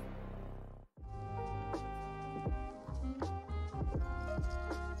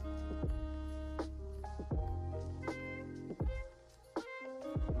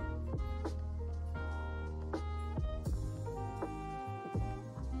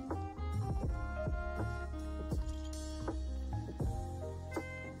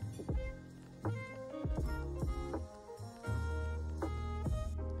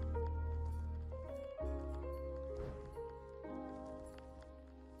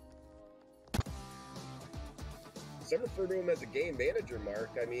 Some refer to him as a game manager,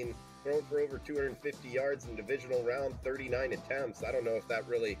 Mark. I mean, thrown for over 250 yards in divisional round, 39 attempts. I don't know if that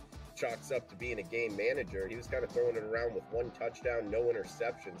really chalks up to being a game manager. He was kind of throwing it around with 1 touchdown, no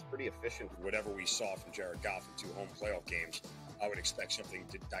interceptions. Pretty efficient. Whatever we saw from Jared Goff in 2 home playoff games, I would expect something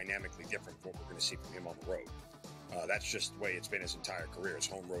dynamically different from what we're going to see from him on the road. That's just the way it's been his entire career. His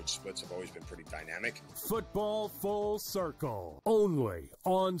home road splits have always been pretty dynamic. Football Full Circle, only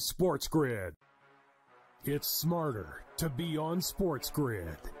on SportsGrid. It's smarter to be on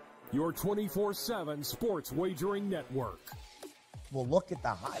SportsGrid, your 24/7 sports wagering network. We'll look at the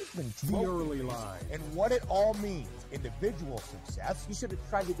Heisman The Trophy early line. and what it all means. Individual success. You should have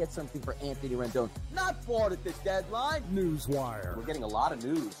tried to get something for Anthony Rendon. Not bought at the deadline. Newswire. We're getting a lot of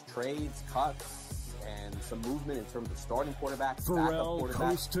news, trades, cuts, and some movement in terms of starting quarterbacks, backup Pharrell quarterbacks.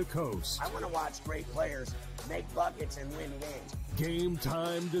 coast to coast. I want to watch great players make buckets and win games. Game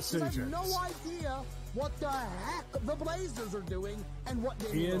time You have decisions. no idea what the heck the Blazers are doing and what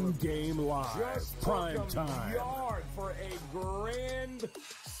they In-game live. Prime time. Yard for a grand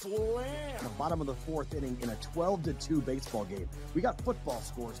slam. In the bottom of the 4th inning in a 12-2 baseball game. We got football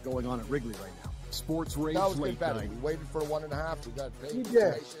scores going on at Wrigley right now. SportsRage That was late competitive. night. We waited for 1.5. We got paid You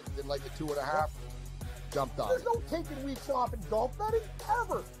information. Did like the 2.5. Jumped on There's it. no taking weeks off in golf betting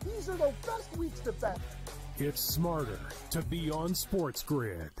ever. These are the best weeks to bet. It's smarter to be on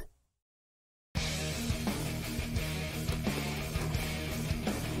SportsGrid.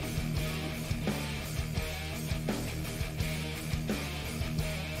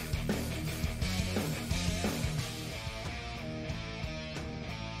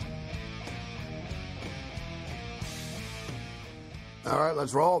 right,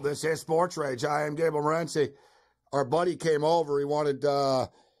 let's roll. This is Sports Rage. I am Gabriel Morency. Our buddy came over. He wanted,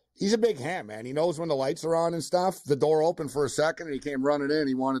 he's a big ham, man. He knows when the lights are on and stuff. The door opened for a second, and he came running in.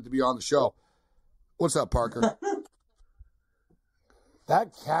 He wanted to be on the show. What's up, Parker?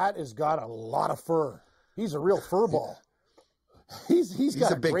 That cat has got a lot of fur. He's a real fur ball. He's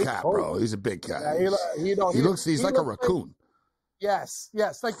got a big great cat, coat. bro. He's a big cat. Yeah, He's like a raccoon. Yes.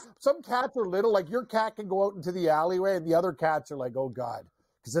 Like some cats are little. Like your cat can go out into the alleyway, and the other cats are like, "Oh God,"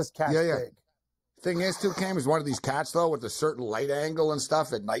 because this cat's big. Thing is, too, Cam, is one of these cats though with a certain light angle and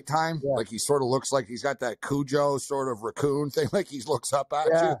stuff at nighttime. Yeah. Like he sort of looks like he's got that Cujo sort of raccoon thing. Like he looks up at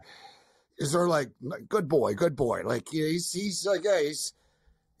you. Is sort of like good boy. Like he's like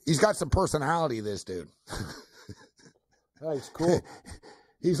he's got some personality. This dude. Oh, he's cool.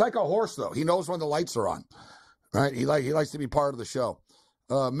 He's like a horse, though. He knows when the lights are on, right? He likes to be part of the show.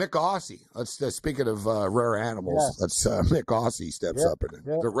 Mick Aussie. Let's speaking of rare animals. That's Mick Aussie steps up in it.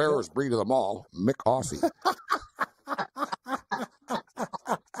 The rarest breed of them all, Mick Aussie.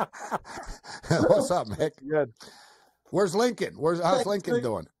 What's up, Mick? Good. Where's Lincoln? How's Lincoln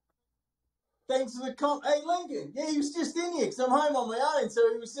doing? Thanks for the comp. Hey, Lincoln. Yeah, he was just in here because I'm home on my own, so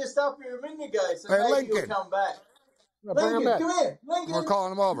he was just up here a minute ago. So maybe Lincoln. he'll come back. Lincoln, come here. Lincoln. We're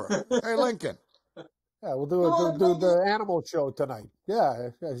calling him over. Hey, Lincoln. Yeah, we'll do the animal show tonight. Yeah.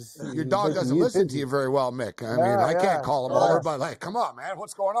 Your dog doesn't listen to you very well, Mick. I mean, I can't call him over, but like, come on, man.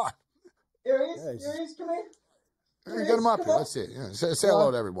 What's going on? Here he is. Here he is. Come here. Get him up here. Let's see. Yeah, say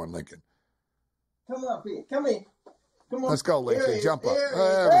hello to everyone, Lincoln. Come up here. Come here. Come on. Let's go, Lincoln. Jump up. There we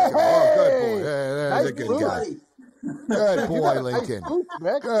go. Oh, good boy. There's a good guy. Good boy, Lincoln.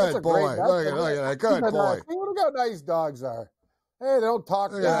 Good boy. Look at that. Good boy. Look how nice dogs are. Hey, they don't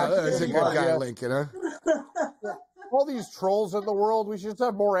talk. Yeah, that's a good guy, Lincoln, huh? All these trolls in the world, we should just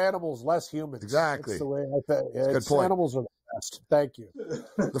have more animals, less humans. Exactly. That's the way I think. Good point. Animals are the best. Thank you.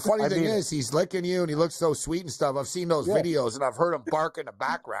 The funny thing is, he's licking you, and he looks so sweet and stuff. I've seen those videos, and I've heard him bark in the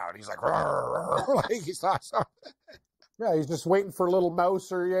background. He's like, like he's not sorry. Yeah, he's just waiting for a little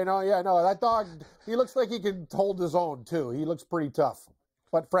mouse or, that dog, he looks like he can hold his own, too. He looks pretty tough,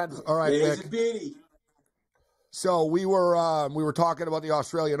 but friendly. All right, he's a beauty. So we were talking about the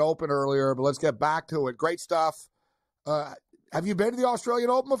Australian Open earlier, but let's get back to it. Great stuff. Have you been to the Australian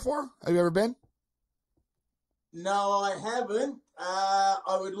Open before? Have you ever been? No, I haven't.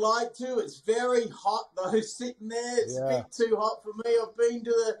 I would like to. It's very hot, though, sitting there. It's a bit too hot for me. I've been to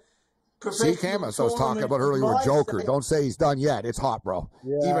the See, Camus, I was talking about earlier with Joker. Don't say he's done yet. It's hot, bro.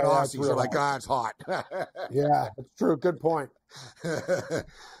 Yeah, even Aussies are like, it's hot. Yeah, that's true. Good point.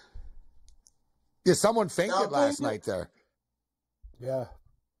 Yeah, someone fainted last night there. Yeah.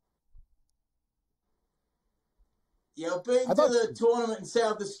 Yeah, I've been to the tournament in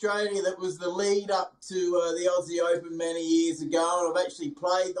South Australia that was the lead up to the Aussie Open many years ago, and I've actually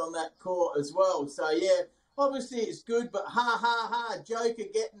played on that court as well. So, yeah, obviously it's good, but Joker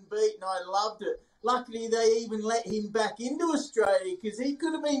getting beaten, I loved it. Luckily, they even let him back into Australia because he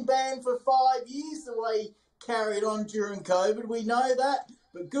could have been banned for 5 years the way he carried on during COVID. We know that.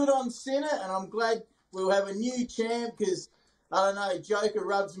 But good on Sinner, and I'm glad we'll have a new champ because, I don't know, Joker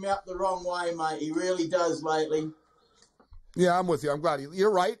rubs me up the wrong way, mate. He really does lately. Yeah, I'm with you. I'm glad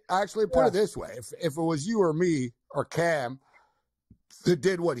you're right. Actually, put it this way. If it was you or me or Cam that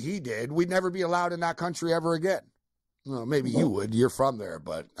did what he did, we'd never be allowed in that country ever again. Well, maybe you would. You're from there,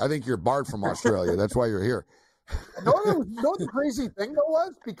 but I think you're barred from Australia. That's why you're here. No, the crazy thing though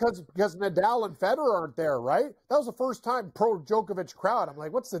was because Nadal and Federer aren't there, right? That was the first time pro Djokovic crowd. I'm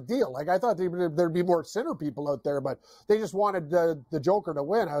like, what's the deal? Like I thought there'd be more Sinner people out there, but they just wanted the Joker to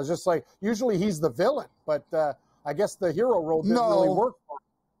win. I was just like, usually he's the villain, but I guess the hero role didn't really work for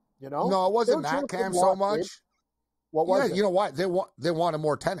him. You know? No, it wasn't that, Cam, so much. What was it? You know what? They wanted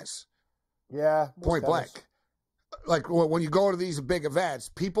more tennis. Yeah, point blank. Like when you go to these big events,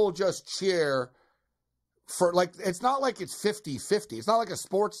 people just cheer for, like, it's not like it's 50-50. It's not like a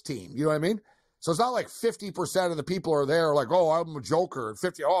sports team. You know what I mean? So it's not like 50% of the people are there like, oh, I'm a Joker. And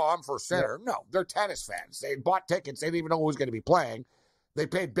 50, oh, I'm for Sinner. Yeah. No, they're tennis fans. They bought tickets. They didn't even know who was going to be playing. They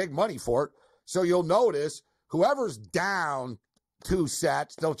paid big money for it. So you'll notice whoever's down 2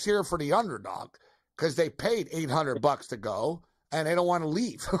 sets, they'll cheer for the underdog because they paid $800 to go and they don't want to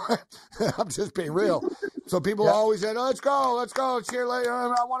leave. I'm just being real. So people always say, let's go, cheer later. I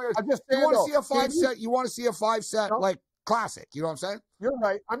want to. You want to see a 5-set? You want to see a 5-set like classic? You know what I'm saying? You're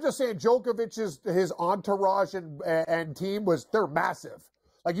right. I'm just saying, Djokovic's his entourage and team they're massive.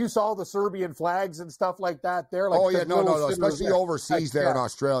 Like you saw the Serbian flags and stuff like that. They're like no, especially overseas there in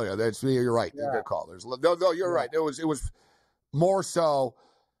Australia. You're right. Good call. You're right. It was more so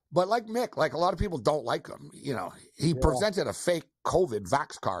But like Mick, like a lot of people don't like him. You know, he presented a fake COVID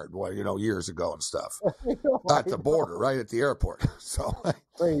vax card, years ago and stuff at the border, right at the airport. So, like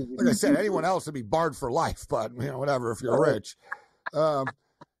I said, anyone else would be barred for life. But whatever if you're rich.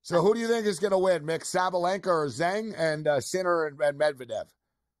 So who do you think is going to win, Mick? Sabalenka or Zhang, and Sinner and Medvedev?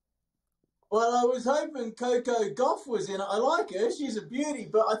 Well, I was hoping Coco Gauff was in it. I like her. She's a beauty.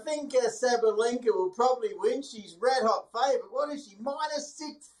 But I think Sabalenka will probably win. She's red-hot favourite. What is she? Minus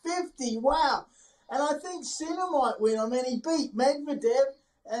 650. Wow. And I think Sinner might win. I mean, he beat Medvedev.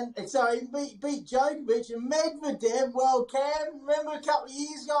 He beat Djokovic. And Medvedev, well, Cam, remember a couple of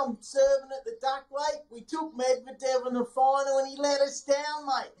years ago, I'm serving at the Duck Lake? We took Medvedev in the final and he let us down,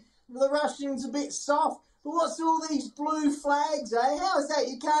 mate. The Russians a bit soft. But what's all these blue flags, eh? How is that?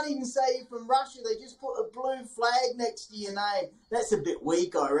 You can't even say you're from Russia. They just put a blue flag next to your name. That's a bit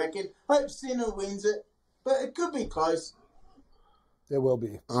weak, I reckon. Hope Sinner wins it. But it could be close. It will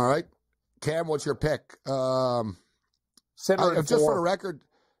be. All right. Cam, what's your pick? Sinner just for the record,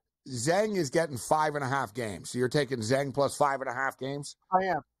 Zhang is getting 5.5 games. So you're taking Zhang plus 5.5 games? I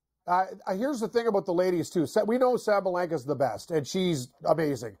am. Here's the thing about the ladies, too. We know Sabalenka's the best, and she's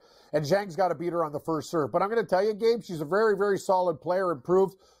amazing. And Zhang's got to beat her on the first serve. But I'm going to tell you, Gabe, she's a very, very solid player,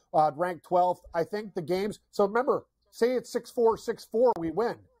 improved, ranked 12th. I think the games – so remember, say it's 6-4, 6-4, we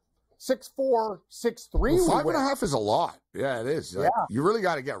win. 6-4, 6-3, we win. 5.5 is a lot. Yeah, it is. Like, you really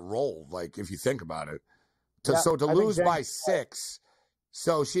got to get rolled, like, if you think about it. So to lose by 6,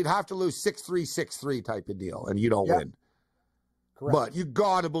 so she'd have to lose 6-3, 6-3 type of deal, and you don't win. Correct. But you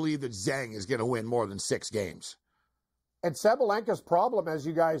got to believe that Zhang is going to win more than 6 games. And Sabalenka's problem, as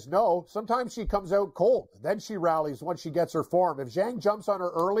you guys know, sometimes she comes out cold. Then she rallies once she gets her form. If Zhang jumps on her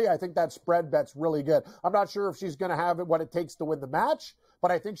early, I think that spread bet's really good. I'm not sure if she's going to have what it takes to win the match,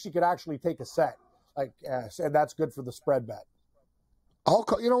 but I think she could actually take a set. And that's good for the spread bet.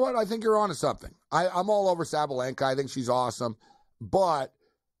 You know what? I think you're onto something. I'm all over Sabalenka. I think she's awesome. But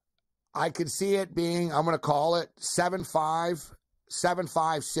I could see it being, I'm going to call it 7-5,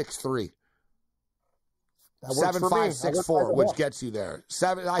 6-3. 7-5, 6-4, which gets you there.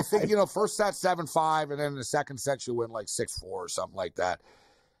 I think, first set 7-5, and then the second set you win like 6-4 or something like that.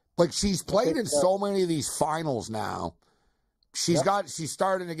 Like, she's played in so many of these finals now. She's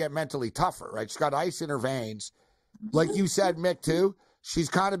starting to get mentally tougher, right? She's got ice in her veins. Like you said, Mick, too, she's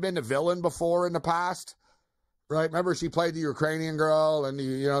kind of been the villain before in the past, right? Remember, she played the Ukrainian girl, and the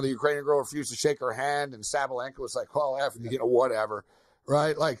Ukrainian girl refused to shake her hand, and Sabalenka was like, well, whatever,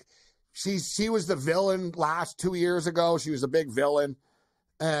 right? Like, she was the villain last 2 years ago. She was a big villain,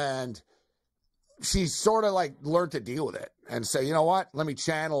 and she sort of like learned to deal with it and say, you know what? Let me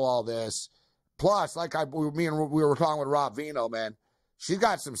channel all this. Plus, like we were talking with Rob Vino, man, she's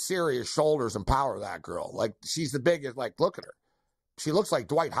got some serious shoulders and power, that girl. Like, she's the biggest, like, look at her. She looks like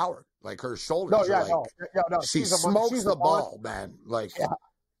Dwight Howard. Like, her shoulders are like, she smokes the ball, man. Like,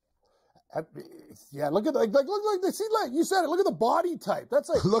 look at you said it. Look at the body type. That's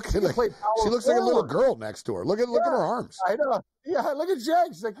like she looks like a little girl next to her. Look at her arms. I know. Yeah, look at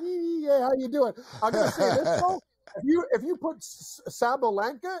Jake. She's like, yeah, how you doing? I'm gonna say this though. If you put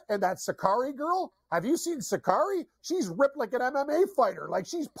Sabalenka and that Sakari girl, have you seen Sakari? She's ripped like an MMA fighter. Like,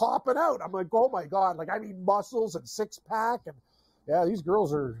 she's popping out. I'm like, oh my god. Like, I need muscles and 6-pack, and yeah, these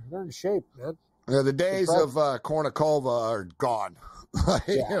girls they're in shape, man. Yeah, the days of Kornikova are gone.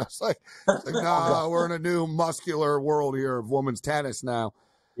 It's like no, we're in a new muscular world here of women's tennis now.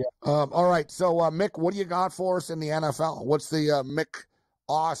 Yeah. All right, so Mick, what do you got for us in the NFL? What's the Mick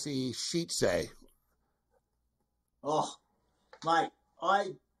Aussie sheet say? Oh, mate,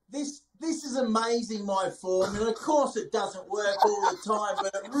 this is amazing, my formula. Of course, it doesn't work all the time,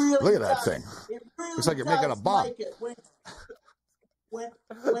 but it really look at that thing. It really looks like you're making a bomb. When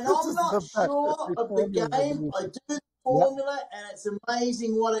I'm not sure of the game, I do the formula, and it's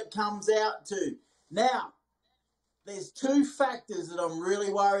amazing what it comes out to. Now, there's 2 factors that I'm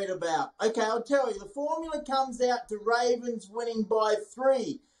really worried about. Okay, I'll tell you, the formula comes out to Ravens winning by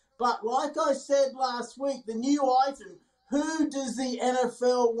 3. But like I said last week, the new item, who does the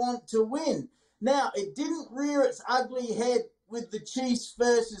NFL want to win? Now, it didn't rear its ugly head with the Chiefs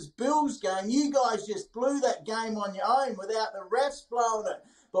versus Bills game. You guys just blew that game on your own without the refs blowing it.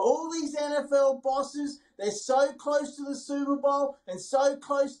 But all these NFL bosses, they're so close to the Super Bowl and so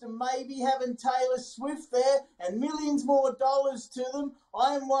close to maybe having Taylor Swift there and millions more dollars to them.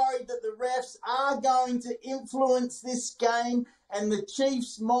 I'm worried that the refs are going to influence this game and the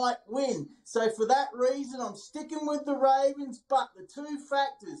Chiefs might win. So for that reason, I'm sticking with the Ravens, but the 2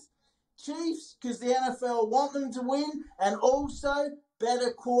 factors, Chiefs, because the NFL want them to win, and also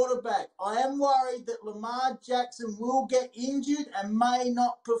better quarterback. I am worried that Lamar Jackson will get injured and may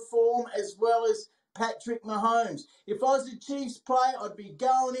not perform as well as Patrick Mahomes. If I was a Chiefs player, I'd be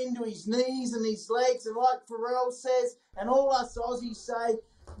going into his knees and his legs, and like Pharrell says, and all us Aussies say,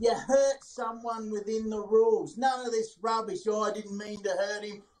 you hurt someone within the rules. None of this rubbish, I didn't mean to hurt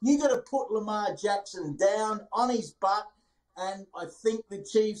him. You got to put Lamar Jackson down on his butt, and I think the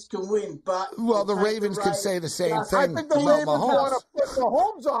Chiefs can win. But the Ravens could say the same thing. I think the about Ravens Mahomes. want to put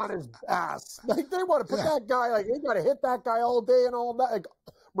Mahomes on his ass. Like, they want to put that guy, like, they got to hit that guy all day and all that. Like,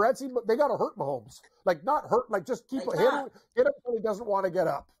 Morency, they got to hurt Mahomes. Like, not hurt, like, just keep hit him until he doesn't want to get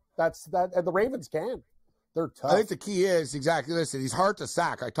up. That's that, and the Ravens can. They're tough. I think the key is exactly this. He's hard to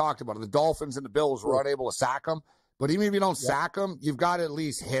sack. I talked about it. The Dolphins and the Bills were unable to sack him. But even if you don't sack him, you've got to at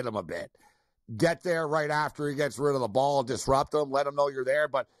least hit him a bit. Get there right after he gets rid of the ball, disrupt him, let him know you're there.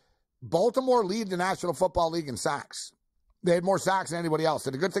 But Baltimore lead the National Football League in sacks. They had more sacks than anybody else.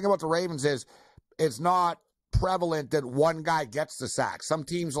 And the good thing about the Ravens is it's not prevalent that one guy gets the sack. Some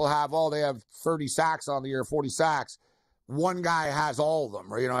teams will have, they have 30 sacks on the year, 40 sacks. One guy has all of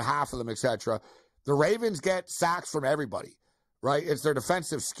them, or, half of them, etc. The Ravens get sacks from everybody, right? It's their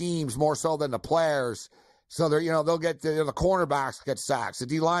defensive schemes more so than the players. So they're, they'll get the cornerbacks get sacks, the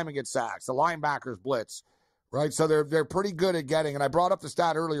D linemen get sacks, the linebackers blitz, right? So they're pretty good at getting. And I brought up the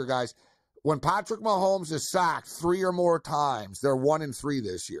stat earlier, guys. When Patrick Mahomes is sacked 3 or more times, they're 1-3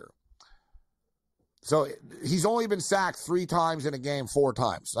 this year. So he's only been sacked 3 times in a game 4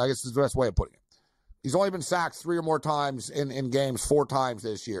 times. I guess is the best way of putting it. He's only been sacked 3 or more times in games 4 times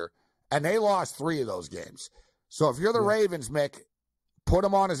this year. And they lost 3 of those games. So if you're the Ravens, Mick, put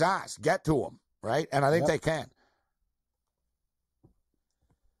him on his ass. Get to him, right? And I think they can.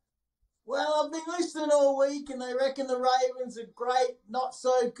 Well, I've been listening all week, and they reckon the Ravens are great, not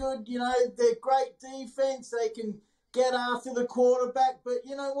so good. They're great defense. They can get after the quarterback. But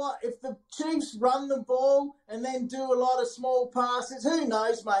you know what? If the Chiefs run the ball and then do a lot of small passes, who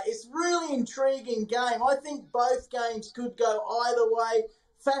knows, mate? It's a really intriguing game. I think both games could go either way.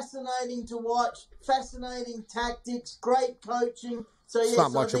 Fascinating to watch, fascinating tactics, great coaching. So it's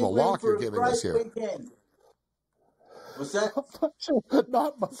not much of a walk you're giving us here. Weekend. What's that?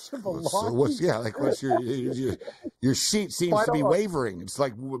 Not much of a walk. What's your sheet seems to be wavering. It's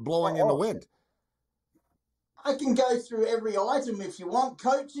like blowing in the wind. I can go through every item if you want.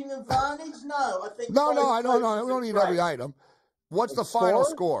 Coaching advantage? No, I think. No, I don't know. We don't need every item. What's the final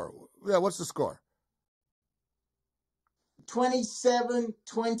score? Yeah, what's the score?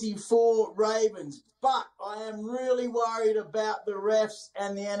 27-24 Ravens. But I am really worried about the refs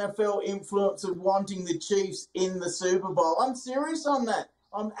and the NFL influence of wanting the Chiefs in the Super Bowl. I'm serious on that.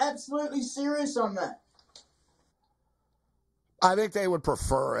 I'm absolutely serious on that. I think they would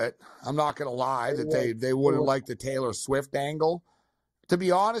prefer it. I'm not going to lie that they wouldn't like the Taylor Swift angle. To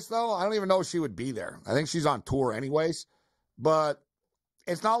be honest, though, I don't even know if she would be there. I think she's on tour anyways. But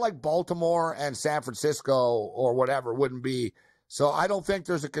it's not like Baltimore and San Francisco or whatever wouldn't be. So I don't think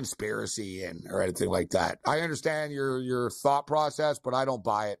there's a conspiracy in or anything like that. I understand your thought process, but I don't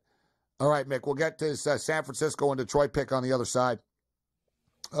buy it. All right, Mick, we'll get to San Francisco and Detroit pick on the other side.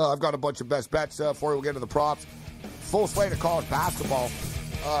 I've got a bunch of best bets for you. We'll get to the props. Full slate of college basketball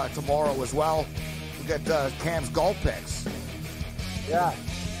tomorrow as well. We'll get Cam's golf picks. Yeah.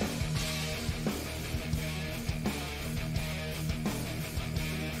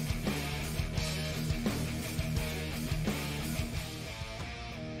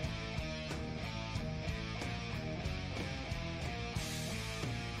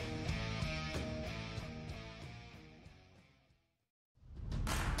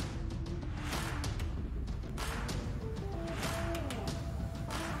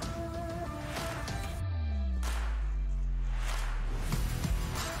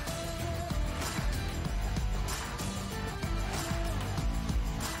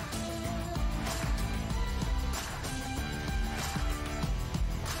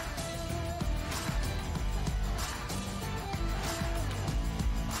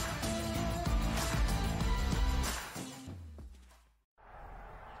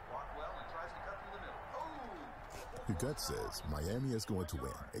 Your gut says Miami is going to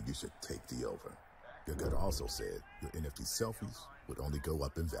win, and you should take the over. Your gut also said your NFT selfies would only go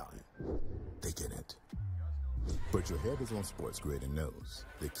up in value. They didn't. But your head is on SportsGrid and knows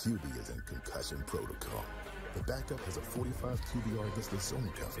the QB is in concussion protocol. The backup has a 45 QBR against the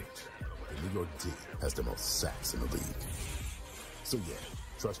zone coverage. The New York D has the most sacks in the league. So yeah,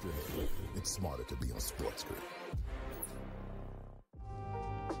 trust your head. It's smarter to be on SportsGrid.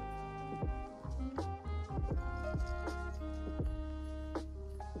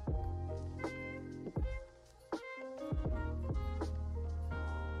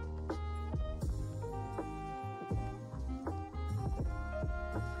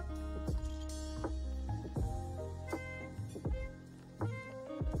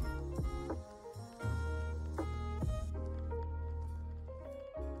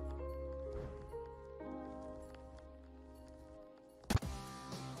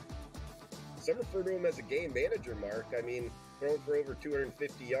 Some refer to him as a game manager, Mark. I mean, throwing for over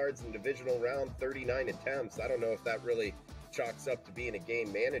 250 yards in divisional round, 39 attempts. I don't know if that really chalks up to being a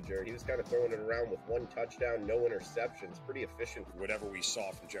game manager. He was kind of throwing it around with 1 touchdown, no interceptions. Pretty efficient. Whatever we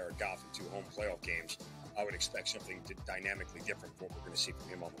saw from Jared Goff in 2 home playoff games, I would expect something dynamically different from what we're going to see from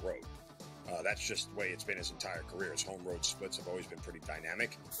him on the road. That's just the way it's been his entire career. His home-road splits have always been pretty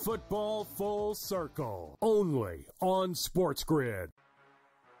dynamic. Football Full Circle, only on SportsGrid.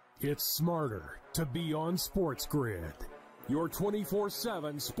 It's smarter to be on SportsGrid, your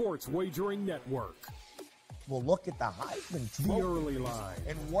 24/7 sports wagering network. We'll look at the Heisman Trophy, the early line,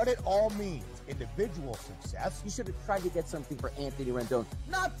 and what it all means. Individual success. You should have tried to get something for Anthony Rendon.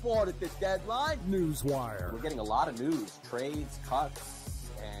 Not bought at the deadline. Newswire. We're getting a lot of news, trades, cuts,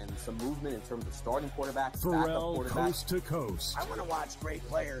 and some movement in terms of starting quarterbacks, Pharrell, coast to coast. I want to watch great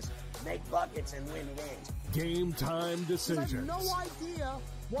players make buckets and win games. Game time decisions. I have no idea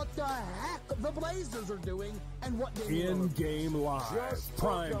what the heck the Blazers are doing and what they in-game live,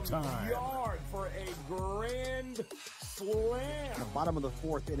 prime time. Yard for a grand slam. The bottom of the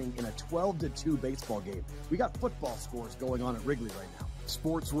 4th inning in a 12-2 baseball game. We got football scores going on at Wrigley right now.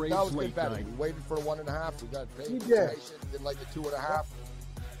 SportsRage that was late good night. We waited for 1.5. We got paid. Didn't like the 2.5.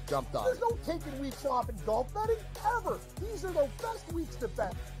 Jumped on. There's no taking weeks off in golf betting ever. These are the best weeks to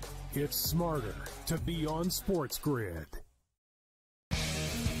bet. It's smarter to be on SportsGrid.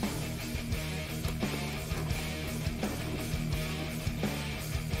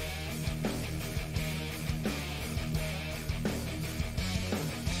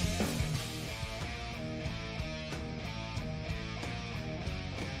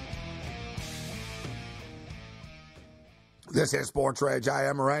 This is SportsRage. I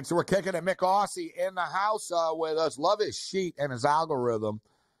am Morency. We're kicking it. Mick Aussie in the house with us. Love his sheet and his algorithm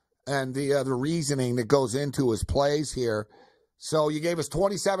and the reasoning that goes into his plays here. So you gave us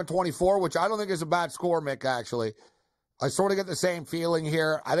 27-24, which I don't think is a bad score, Mick, actually. I sort of get the same feeling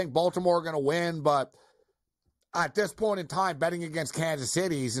here. I think Baltimore are going to win, but at this point in time, betting against Kansas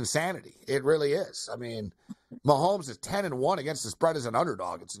City is insanity. It really is. I mean, Mahomes is 10-1 against the spread as an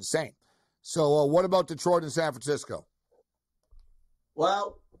underdog. It's insane. So what about Detroit and San Francisco?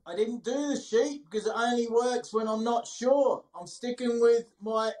 Well, I didn't do the sheet because it only works when I'm not sure. I'm sticking with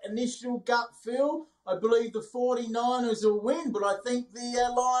my initial gut feel. I believe the 49ers will win, but I think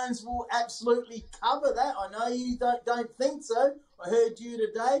the Lions will absolutely cover that. I know you don't think so. I heard you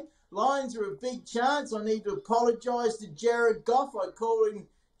today. Lions are a big chance. I need to apologise to Jared Goff. I called him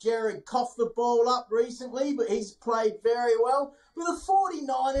Jared coughed the ball up recently, but he's played very well. But the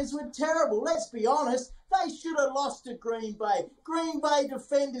 49ers were terrible. Let's be honest. They should have lost to Green Bay. Green Bay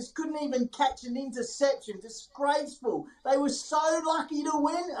defenders couldn't even catch an interception. Disgraceful. They were so lucky to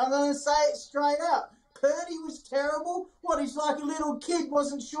win. I'm going to say it straight out. Purdy was terrible. What, he's like a little kid,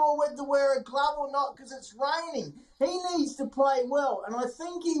 wasn't sure whether to wear a glove or not because it's raining. He needs to play well, and I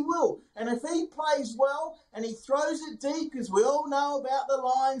think he will. And if he plays well and he throws it deep, because we all know about the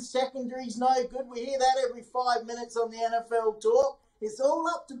Lions, secondary's no good. We hear that every 5 minutes on the NFL talk. It's all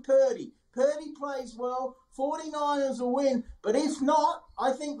up to Purdy. Purdy plays well, 49ers will win. But if not,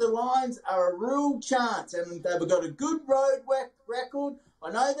 I think the Lions are a real chance. And they've got a good road record.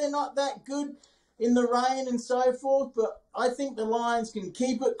 I know they're not that good in the rain and so forth, but I think the Lions can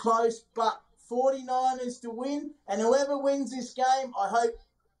keep it close. But 49ers to win, and whoever wins this game, I hope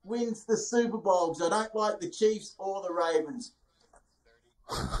wins the Super Bowl, because I don't like the Chiefs or the Ravens.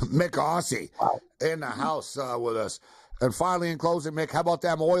 Mick Aussie in the house with us. And finally, in closing, Mick, how about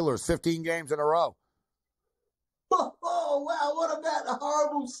them Oilers? 15 games in a row. Oh, wow, what about the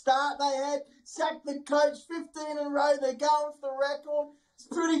horrible start they had? Sacked the coach 15 in a row. They're going for the record. It's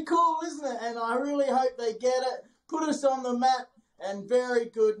pretty cool, isn't it? And I really hope they get it. Put us on the map. And very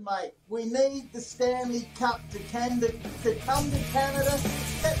good, mate. We need the Stanley Cup to come to Canada.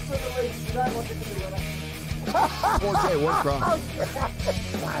 Except for the Leafs. We don't want them to do it. 4K, what's wrong?